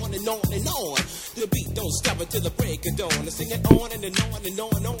and on and on and on. The beat don't stop until the break of dawn. Sing it on and on and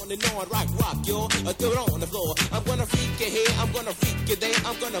on and on and on. Rock, y'all. Throw it on the floor. I'm gonna freak you here, I'm gonna freak you there.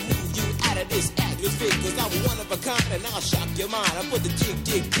 I'm gonna move you out of this atmosphere, cause I'm one of a kind and I'll shock your mind. I put the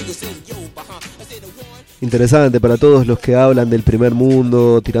jiggers in your behind. I say the one. Interesante para todos los que hablan del primer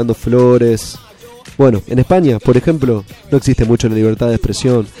mundo, tirando flores. Bueno, en España, por ejemplo, no existe mucho la libertad de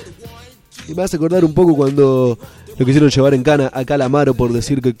expresión. Y me hace acordar un poco cuando lo quisieron llevar en cana a Calamaro por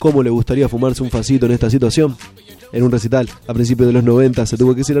decir que cómo le gustaría fumarse un facito en esta situación. En un recital, a principios de los 90, se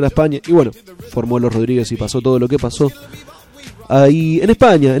tuvo que ir a España. Y bueno, formó Los Rodríguez y pasó todo lo que pasó. Ahí, en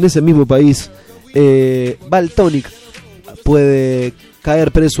España, en ese mismo país, Valtonic puede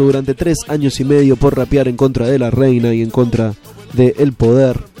caer preso durante 3 años y medio por rapear en contra de la reina y en contra del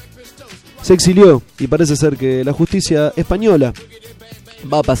poder. Se exilió y parece ser que la justicia española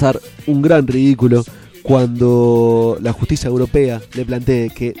va a pasar un gran ridículo cuando la justicia europea le plantee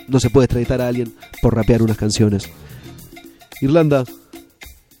que no se puede extraditar a alguien por rapear unas canciones. Irlanda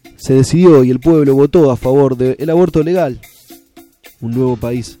se decidió y el pueblo votó a favor del aborto legal. Un nuevo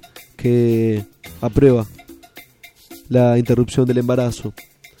país que aprueba la interrupción del embarazo.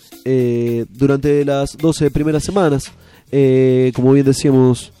 Durante las 12 primeras semanas, como bien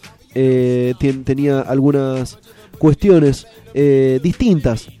decíamos, tenía algunas cuestiones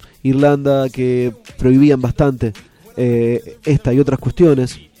distintas. Irlanda que prohibían bastante esta y otras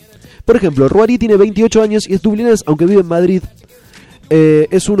cuestiones. Por ejemplo, Ruarí tiene 28 años y es dublinés, aunque vive en Madrid.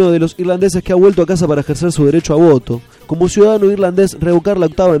 Es uno de los irlandeses que ha vuelto a casa para ejercer su derecho a voto. Como ciudadano irlandés, revocar la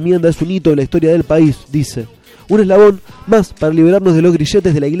 8ª enmienda es un hito en la historia del país, dice. Un eslabón más para liberarnos de los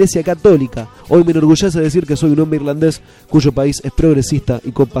grilletes de la Iglesia Católica. Hoy me enorgullece decir que soy un hombre irlandés cuyo país es progresista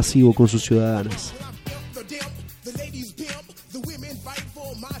y compasivo con sus ciudadanos.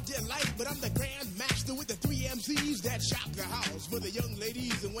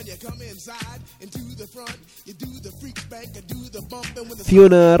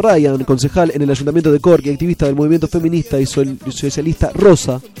 Fiona Ryan, concejal en el Ayuntamiento de Cork y activista del movimiento feminista y socialista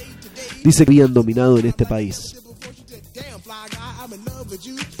Rosa, dice que habían dominado en este país. I'm in love with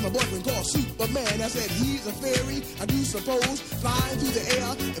you. My boyfriend called Superman. I said he's a fairy, I do suppose, flying through the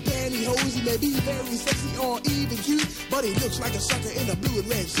air in pantyhose. He may be very sexy or even cute, but he looks like a sucker in a blue and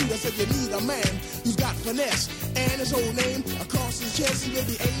red suit. I said you need a man who's got finesse and his whole name across his chest. He may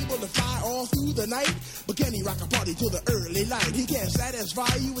be able to fly all through the night, but can he rock a party till the early light? He can't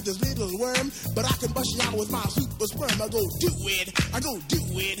satisfy you with his little worm, but I can bust you out with my super sperm. I go do it, I go do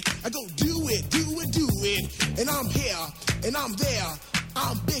it, I go do it, do it, do it, and I'm here, and I'm there.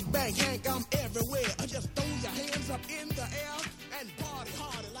 I'm Big Bang Hank, I'm everywhere. I just throw your hands up in the air and party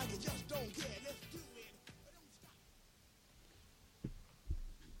harder like you just don't care. Let's do it.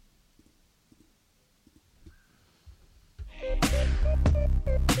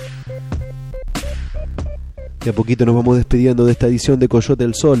 Y a poquito nos vamos despidiendo de esta edición de Coyote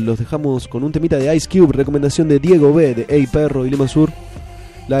al Sol. Los dejamos con un temita de Ice Cube, recomendación de Diego B, de Ey Perro y Lima Sur,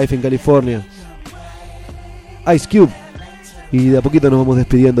 Live en California. Ice Cube. Y de a poquito nos vamos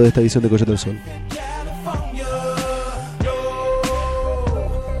despidiendo de esta edición de Coyote al Sol.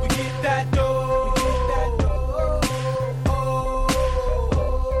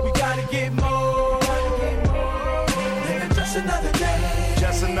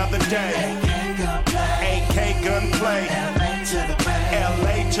 Just another day. AK gunplay.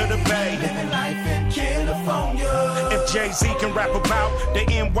 LA to the Bay. If Jay-Z can rap about the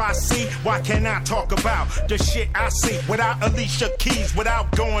NYC, why can't I talk about the shit I see without Alicia Keys,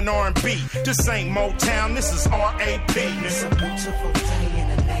 without going R&B? This ain't Motown, this is R.A.P. It's a beautiful day in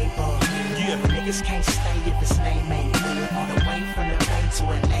the neighborhood. Yeah. Niggas can't stay if his name ain't good. All the way from the Bay to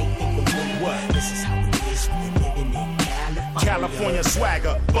LA in the wood. What? This is how it is when you're living in California. California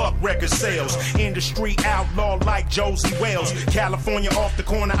swagger, buck record sales. Industry outlaw like Josie Wales. California off the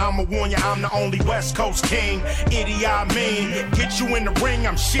corner, I'ma warn ya, I'm the only West Coast king. Idiot, I mean, get you in the ring,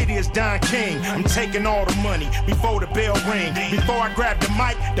 I'm shitty as Don King. I'm taking all the money before the bell ring. Before I grab the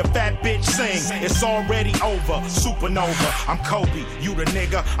mic, the fat bitch sing. It's already over, supernova. I'm Kobe, you the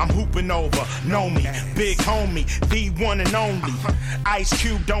nigga, I'm hooping over. Know me, big homie, the one and only. Ice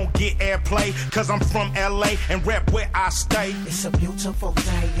Cube don't get airplay, cause I'm from LA and rep where I stay. It's a beautiful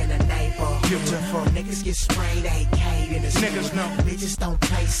day in the neighborhood. Beautiful niggas get sprayed AK in the niggas know bitches don't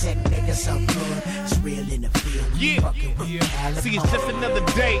play sick, niggas so good. It's real in the field. Yeah. See, it's just another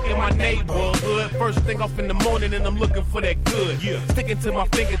day in my neighborhood. First thing off in the morning and I'm looking for that good. Sticking to my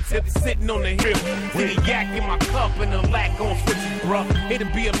fingertips, sitting on the hill. See the yak in my cup and the lack on switches, bruh. It'll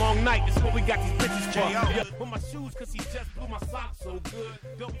be a long night, that's what we got these bitches for. With my shoes, cause he just blew my socks so good.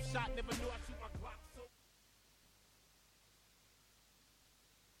 Dope shot, never knew I shoot my clock so.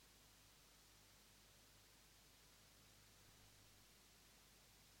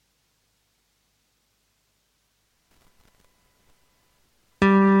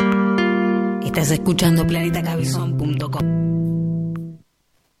 Estás escuchando planetacabezón.com.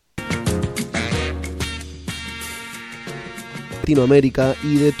 Latinoamérica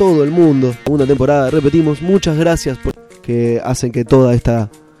y de todo el mundo. Segunda temporada, repetimos, muchas gracias por que hacen que toda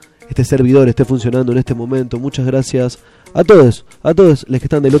este servidor esté funcionando en este momento. Muchas gracias a todos los que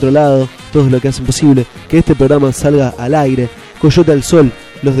están del otro lado, todos los que hacen posible que este programa salga al aire. Coyote al Sol,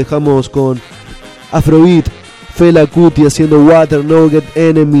 los dejamos con Afrobeat, Fela Kuti haciendo Water No Get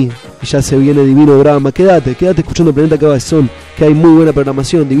Enemy. Y ya se viene Divino Drama. Quédate escuchando Planeta Cabezón, que hay muy buena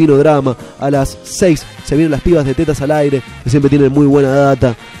programación. Divino Drama. A las 6 se vienen las pibas de Tetas al Aire, que siempre tienen muy buena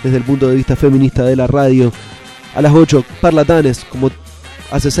data desde el punto de vista feminista de la radio. A las 8, Parlatanes, como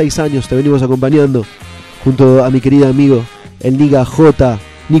hace 6 años te venimos acompañando, junto a mi querido amigo, el Niga J,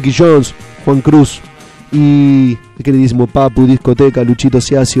 Nicky Jones, Juan Cruz y el queridísimo Papu, Discoteca, Luchito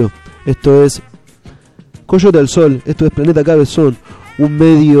Ciacio. Esto es Coyote al Sol, esto es Planeta Cabezón, un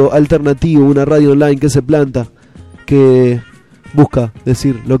medio alternativo, una radio online que se planta, que busca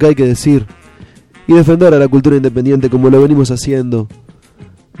decir lo que hay que decir y defender a la cultura independiente como lo venimos haciendo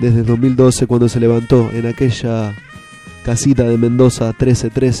desde 2012, cuando se levantó en aquella casita de Mendoza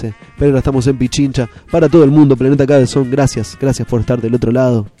 1313, pero ahora estamos en Pichincha. Para todo el mundo, Planeta Cabezón, gracias por estar del otro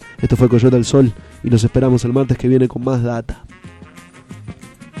lado. Esto fue Coyote al Sol y nos esperamos el martes que viene con más data.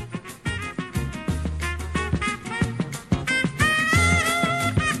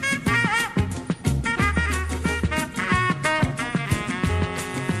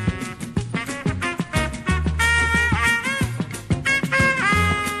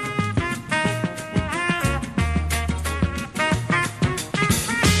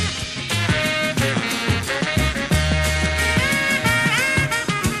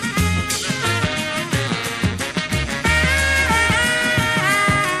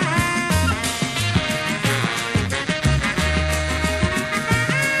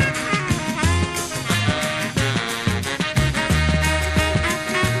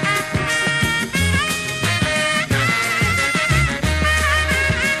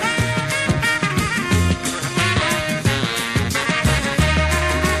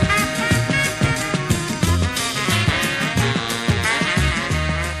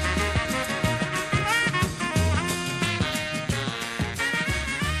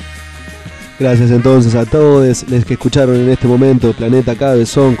 Gracias entonces a todos los que escucharon en este momento Planeta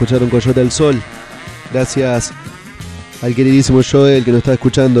Cabezón, escucharon Coyote al Sol. Gracias al queridísimo Joel que nos está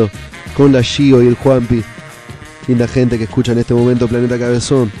escuchando con la Gio y el Juanpi. Linda gente que escucha en este momento Planeta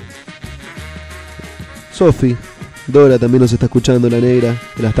Cabezón. Sofi, Dora también nos está escuchando, la negra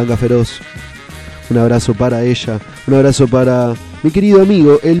de la Estanca Feroz. Un abrazo para ella, un abrazo para mi querido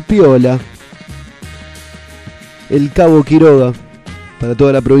amigo El Piola, el Cabo Quiroga, para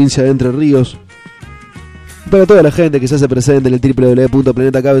toda la provincia de Entre Ríos, para toda la gente que se hace presente en el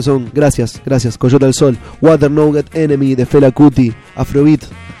www.planetacabezón. Gracias, Coyote al Sol, Water No Get Enemy de Fela Kuti, Afrobeat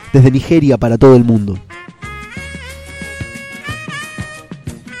desde Nigeria para todo el mundo.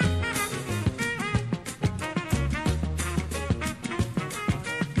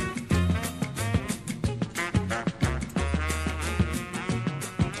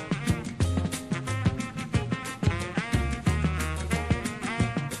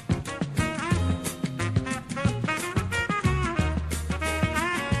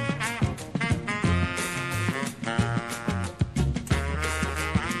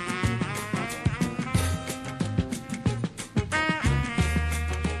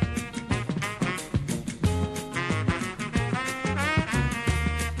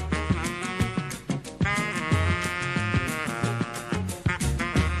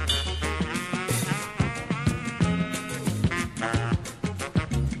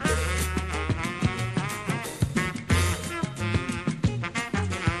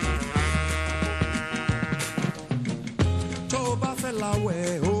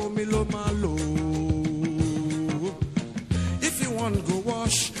 away, oh me lo malo. If you want go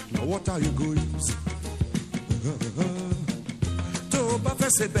wash, now what are you go use? To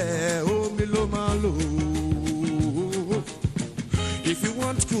bafesebe, oh me lo malo. If you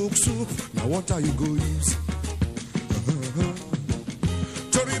want cook soup, now what are you go use?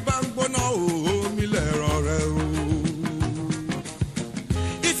 Tori bangbo now, oh me lero.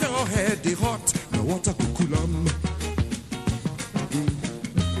 If your head is hot, now what are kukulam?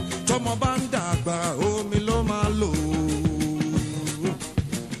 Tomo bandagba, oh me lo malo.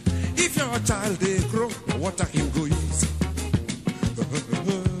 If your child they grow, now what are him go use?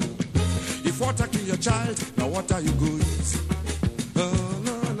 If water kill your child, now what are you go use?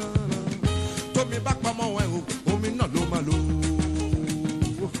 To me back mama way, oh me no lo malo.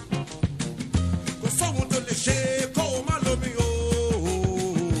 Go someone to the shake, oh malo me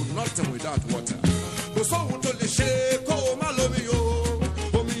oh. Nothing without water. Go someone to the shake, oh malo me oh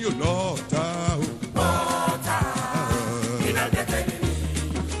me you love water. You know get enemy.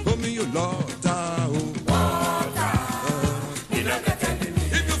 Oh me you love water. You know get enemy.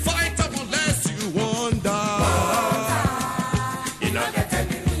 If you fight them unless you wonder. You know get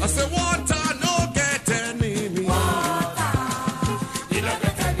enemy. I say water no get enemy. Water. You know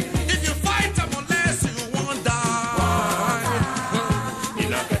get enemy. If you fight them unless you wonder. Water. You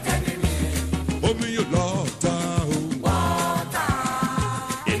know get enemy. Oh me you love water.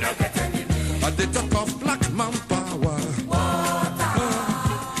 You know get enemy. At the talk of black man power. Water.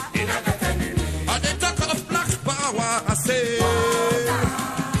 You know get enemy. At the talk of black power, I say.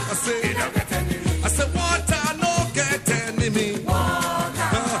 You know get enemy. I say water no get enemy.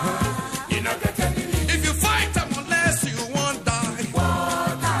 Water. You know get enemy. If you fight them unless you won't die.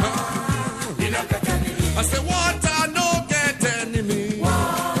 Water. You know get enemy. I say water no get enemy.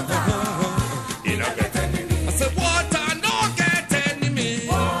 Water. You know get enemy. I say water no get enemy.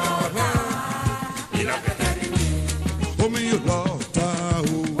 Water. You know get enemy. Oh me you love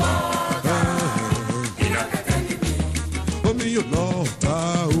water. You know get enemy. Oh me you love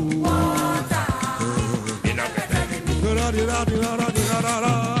water. You know get enemy. Da da da da da da da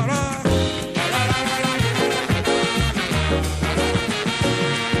da.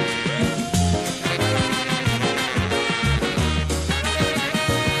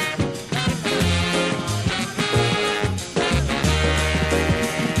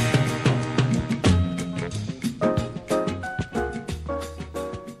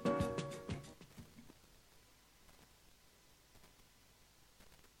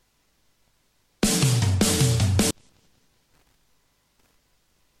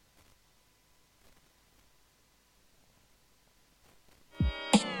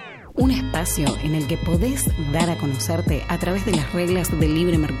 Un espacio en el que podés dar a conocerte a través de las reglas del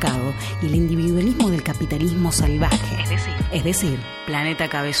libre mercado y el individualismo del capitalismo salvaje. Es decir,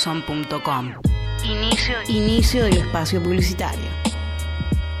 planetacabezón.com. Inicio del espacio publicitario.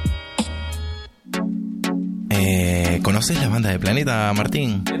 ¿Conoces la banda de Planeta,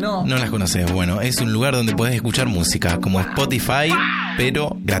 Martín? No. No las conoces. Bueno, es un lugar donde podés escuchar música como Spotify,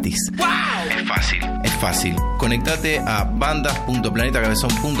 pero gratis. Es fácil. Conectate a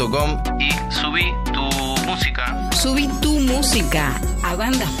bandas.planetacabezón.com y subí tu música. Subí tu música a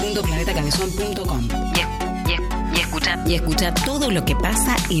bandas.planetacabezón.com y escucha todo lo que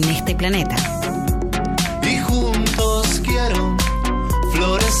pasa en este planeta. Y juntos quiero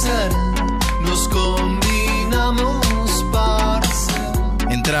florecer, nos combinamos para ser.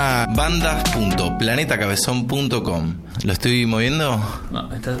 Entra a bandas.planetacabezón.com. ¿Lo estoy moviendo? No,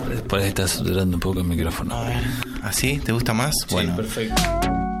 por ahí estás saturando un poco el micrófono. A ver, ¿así? ¿Te gusta más? Sí, bueno, perfecto.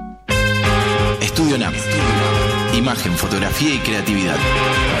 Estudio NAP. Imagen, fotografía y creatividad.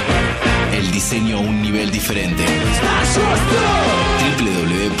 El diseño a un nivel diferente.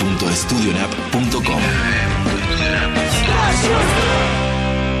 www.estudionap.com.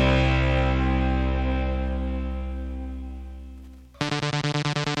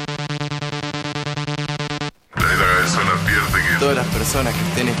 Todas las personas que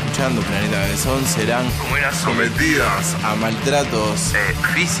estén escuchando Planeta Cabezón serán sometidas a maltratos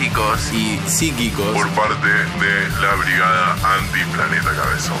físicos y psíquicos por parte de la brigada anti-Planeta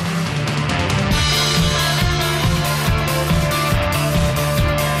Cabezón.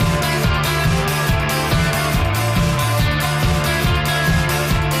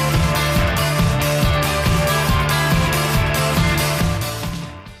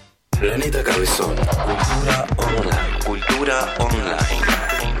 Planeta Cabezón. Cultura online. Cultura online.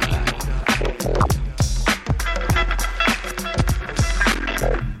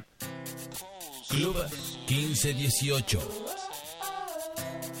 Club 1518.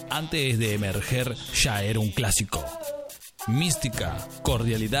 Antes de emerger ya era un clásico. mística,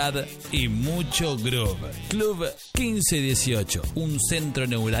 cordialidad y mucho groove. Club 1518, un centro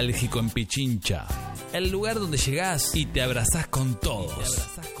neurálgico en Pichincha. El lugar donde llegás y te abrazás con todos.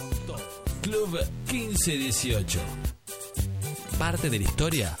 Club 1518. Parte de la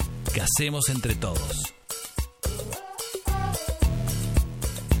historia que hacemos entre todos.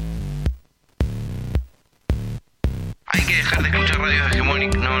 Hay que dejar de escuchar radios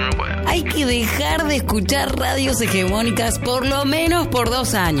hegemónicas. No puedo. Hay que dejar de escuchar radios hegemónicas por lo menos por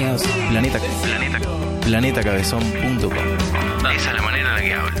 2 años. Planetacabezón.com. Esa es la manera en la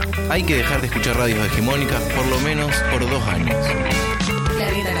que hablo. Hay que dejar de escuchar radios hegemónicas por lo menos por 2 años.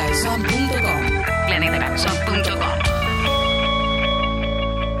 Planetacabezón.com. Planetacabezón.com.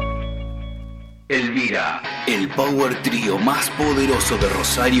 Elvira, el power trío más poderoso de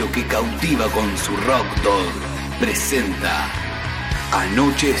Rosario que cautiva con su rock dog, presenta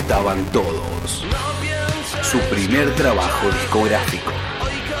Anoche estaban todos, su primer trabajo discográfico.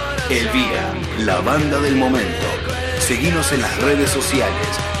 Elvira, la banda del momento. Seguinos en las redes sociales,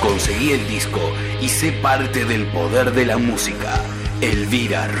 conseguí el disco y sé parte del poder de la música.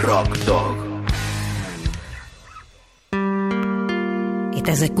 Elvira Rock Dog.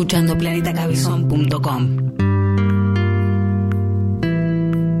 Estás escuchando planetacabezón.com.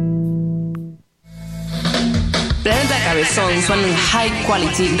 Planeta Cabezón suena en high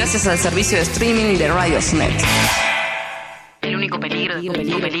quality gracias al servicio de streaming de Radiosnet. El único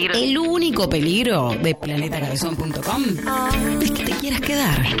peligro de planetacabezón.com es que te quieras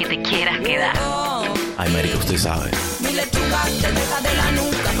quedar. Ay, marica, usted sabe. Mi lechuga te deja de la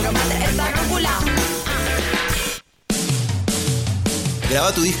nuca, probate esta rúcula.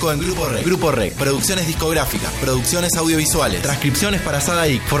 Graba tu disco en Grupo Rec. Grupo Rec. Producciones discográficas, producciones audiovisuales, transcripciones para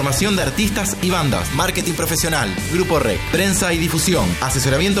SADAIC, formación de artistas y bandas, marketing profesional. Grupo Rec. Prensa y difusión,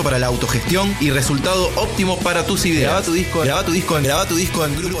 asesoramiento para la autogestión y resultado óptimo para tus ideas. Graba tu disco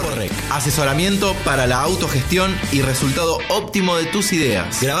en Grupo Rec. Asesoramiento para la autogestión y resultado óptimo de tus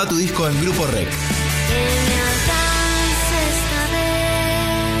ideas. Graba tu disco en Grupo Rec.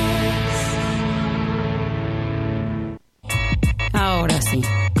 Ahora sí,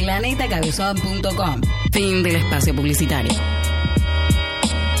 planetacabezón.com. Fin del espacio publicitario.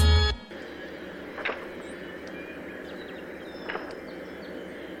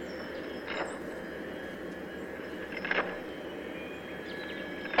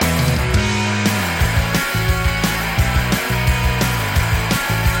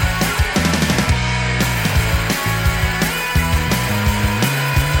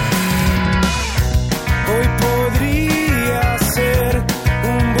 Hoy podría ser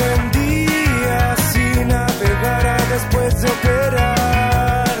un buen día si navegara después de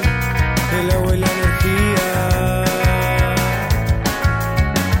operar el agua y la energía.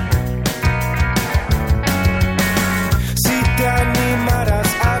 Si te animaras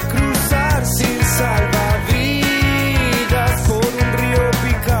a cruzar sin salvavidas por un río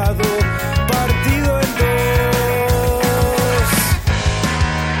picado, partido en dos.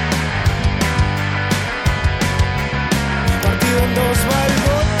 Partido en dos va el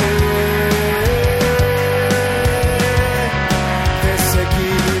bote,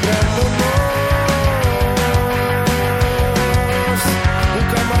 desequilibrándonos. Un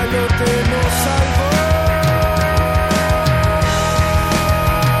camalote nos salvó.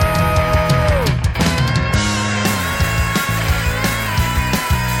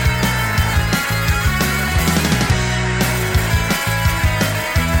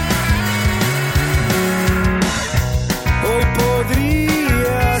 Hoy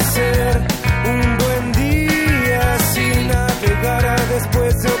podría ser un buen día si navegara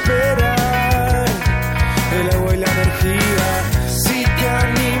después de operar el agua y la energía. Si te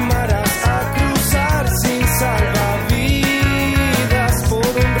animaras a cruzar sin salvavidas por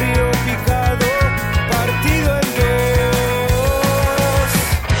un río picado, partido en dos.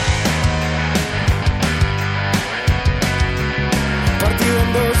 Partido en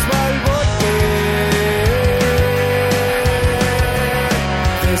dos va el bote,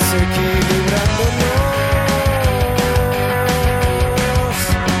 desequilibrándonos.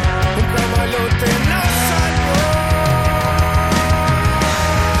 Un camalote nos salvó.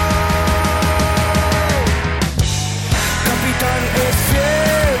 Capitán es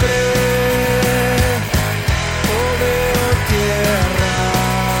fiebre, o veo tierra.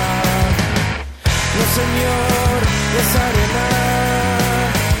 No señor, es arena.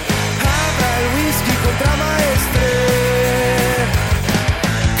 Haga el whisky contra maestre.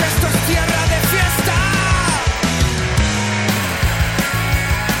 Que esto es tierra de fiesta.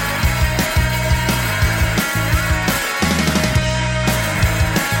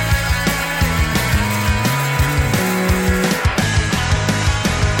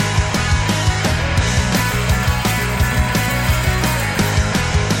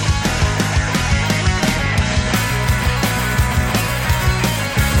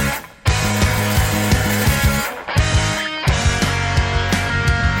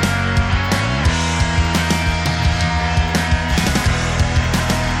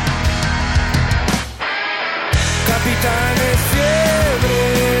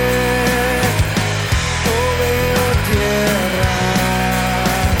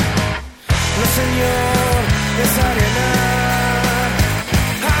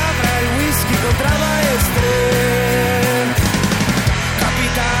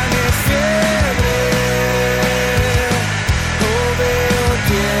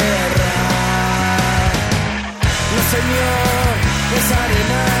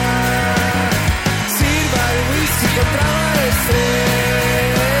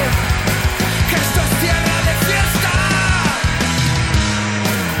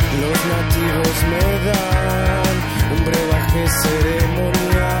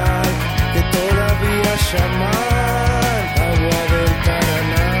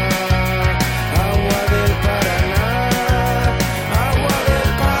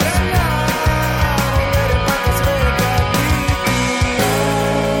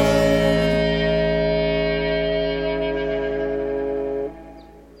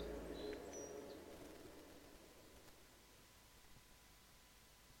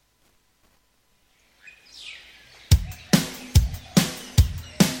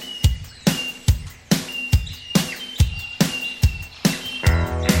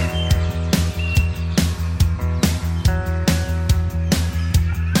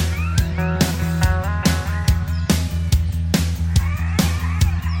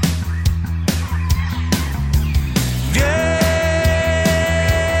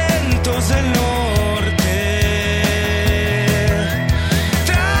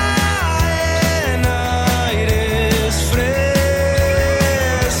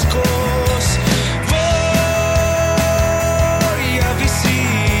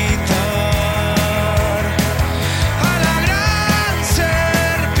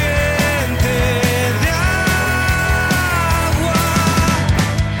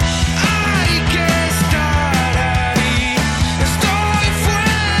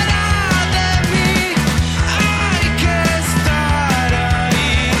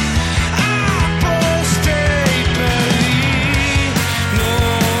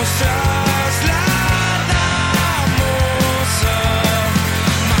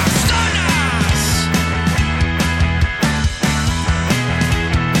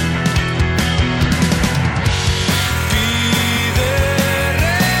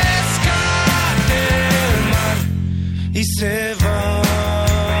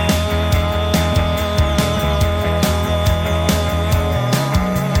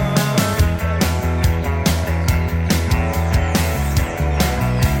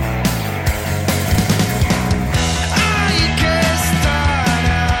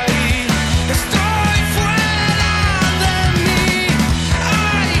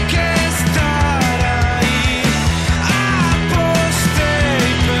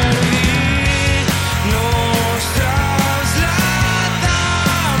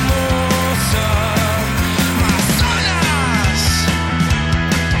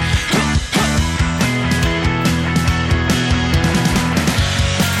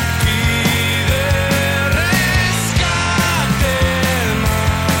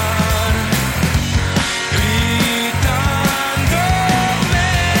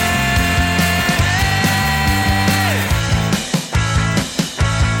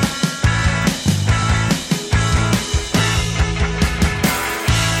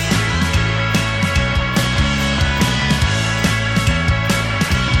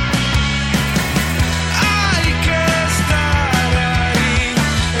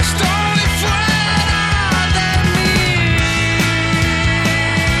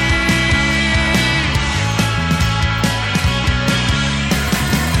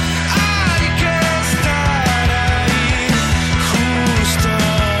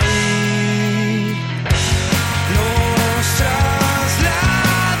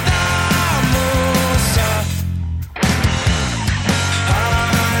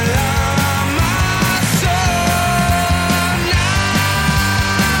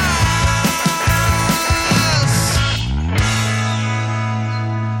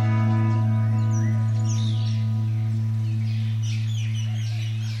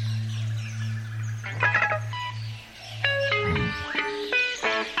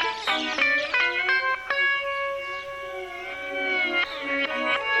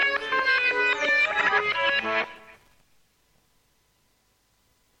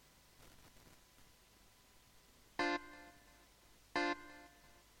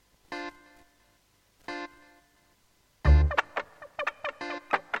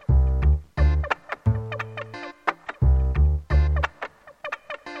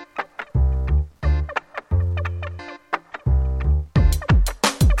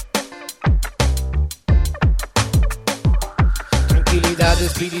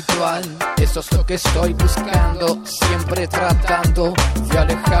 espiritual. Eso es lo que estoy buscando, siempre tratando de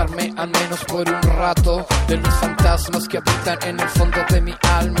alejarme al menos por un rato de los fantasmas que habitan en el fondo de mi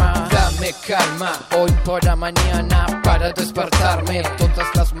alma. Dame calma hoy por la mañana para despertarme todas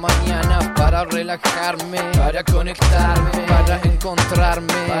las mañanas, para relajarme, para conectarme, para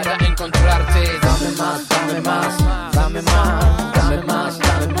encontrarme, para encontrarte. Dame más, dame más, dame más, dame más,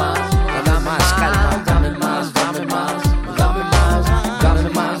 dame más, dame más calma, dame más, dame más, dame más, dame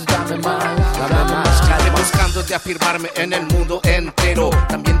más, dame más, dame más calma. Buscando de afirmarme en el mundo entero.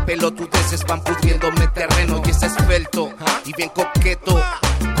 También pelotudeces van pudriéndome terreno. Y es esbelto y bien coqueto,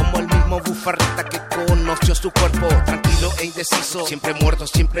 como el mismo bufarreta que conoció su cuerpo. Tranquilo e indeciso, siempre muerto,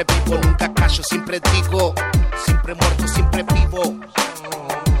 siempre vivo. Nunca callo, siempre digo. Siempre muerto, siempre vivo.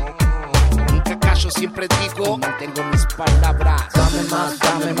 Nunca callo, siempre digo. Mantengo mis palabras. Dame más,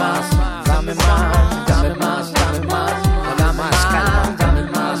 dame más, dame más, dame más, dame más, dame más calma, dame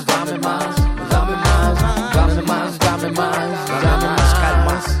más, dame más, dame más, dame más, dame más, dame más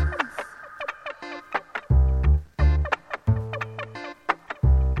calmas.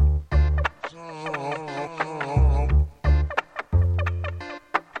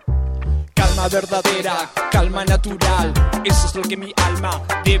 Calma verdadera, calma natural, eso es lo que mi alma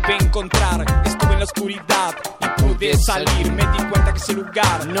debe encontrar. Estuve en la oscuridad y pude salir, me di cuenta que ese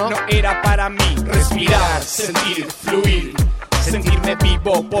lugar no era para mí. Respirar, sentir, fluir, sentirme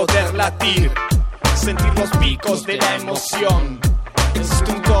vivo, poder latir, sentir los picos de la emoción.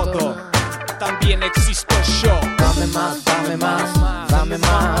 Existe un todo, también existo yo. Dame más, dame más, dame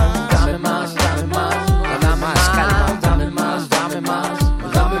más,